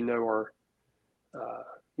 Lord, you know our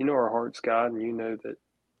hearts, God, and you know that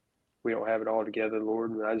we don't have it all together,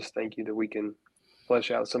 Lord. And I just thank you that we can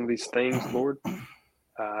flesh out some of these things, Lord.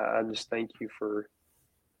 I just thank you for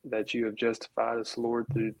that you have justified us, Lord,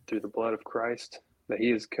 through the blood of Christ, that he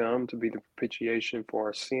has come to be the propitiation for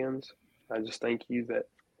our sins. I just thank you that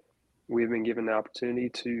we have been given the opportunity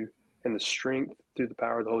to, and the strength through the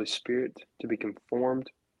power of the Holy Spirit, to be conformed,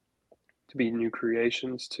 to be new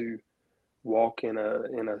creations, to walk in a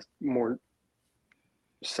more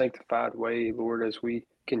sanctified way, Lord, as we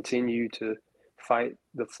continue to fight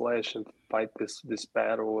the flesh and fight this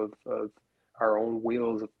battle of our own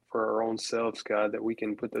wills for our own selves, God, that we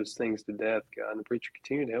can put those things to death, God. And the preacher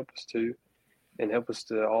continue to help us to, and help us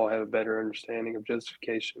to all have a better understanding of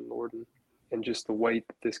justification, Lord, and just the weight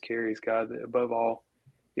that this carries, God, that above all,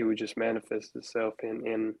 it would just manifest itself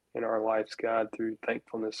in our lives, God, through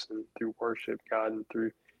thankfulness and through worship, God, and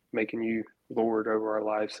through making you Lord over our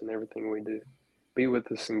lives and everything we do. Be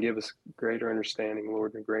with us and give us greater understanding,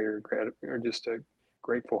 Lord, and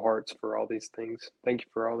grateful hearts for all these things. Thank you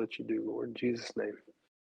for all that you do, Lord. In Jesus' name.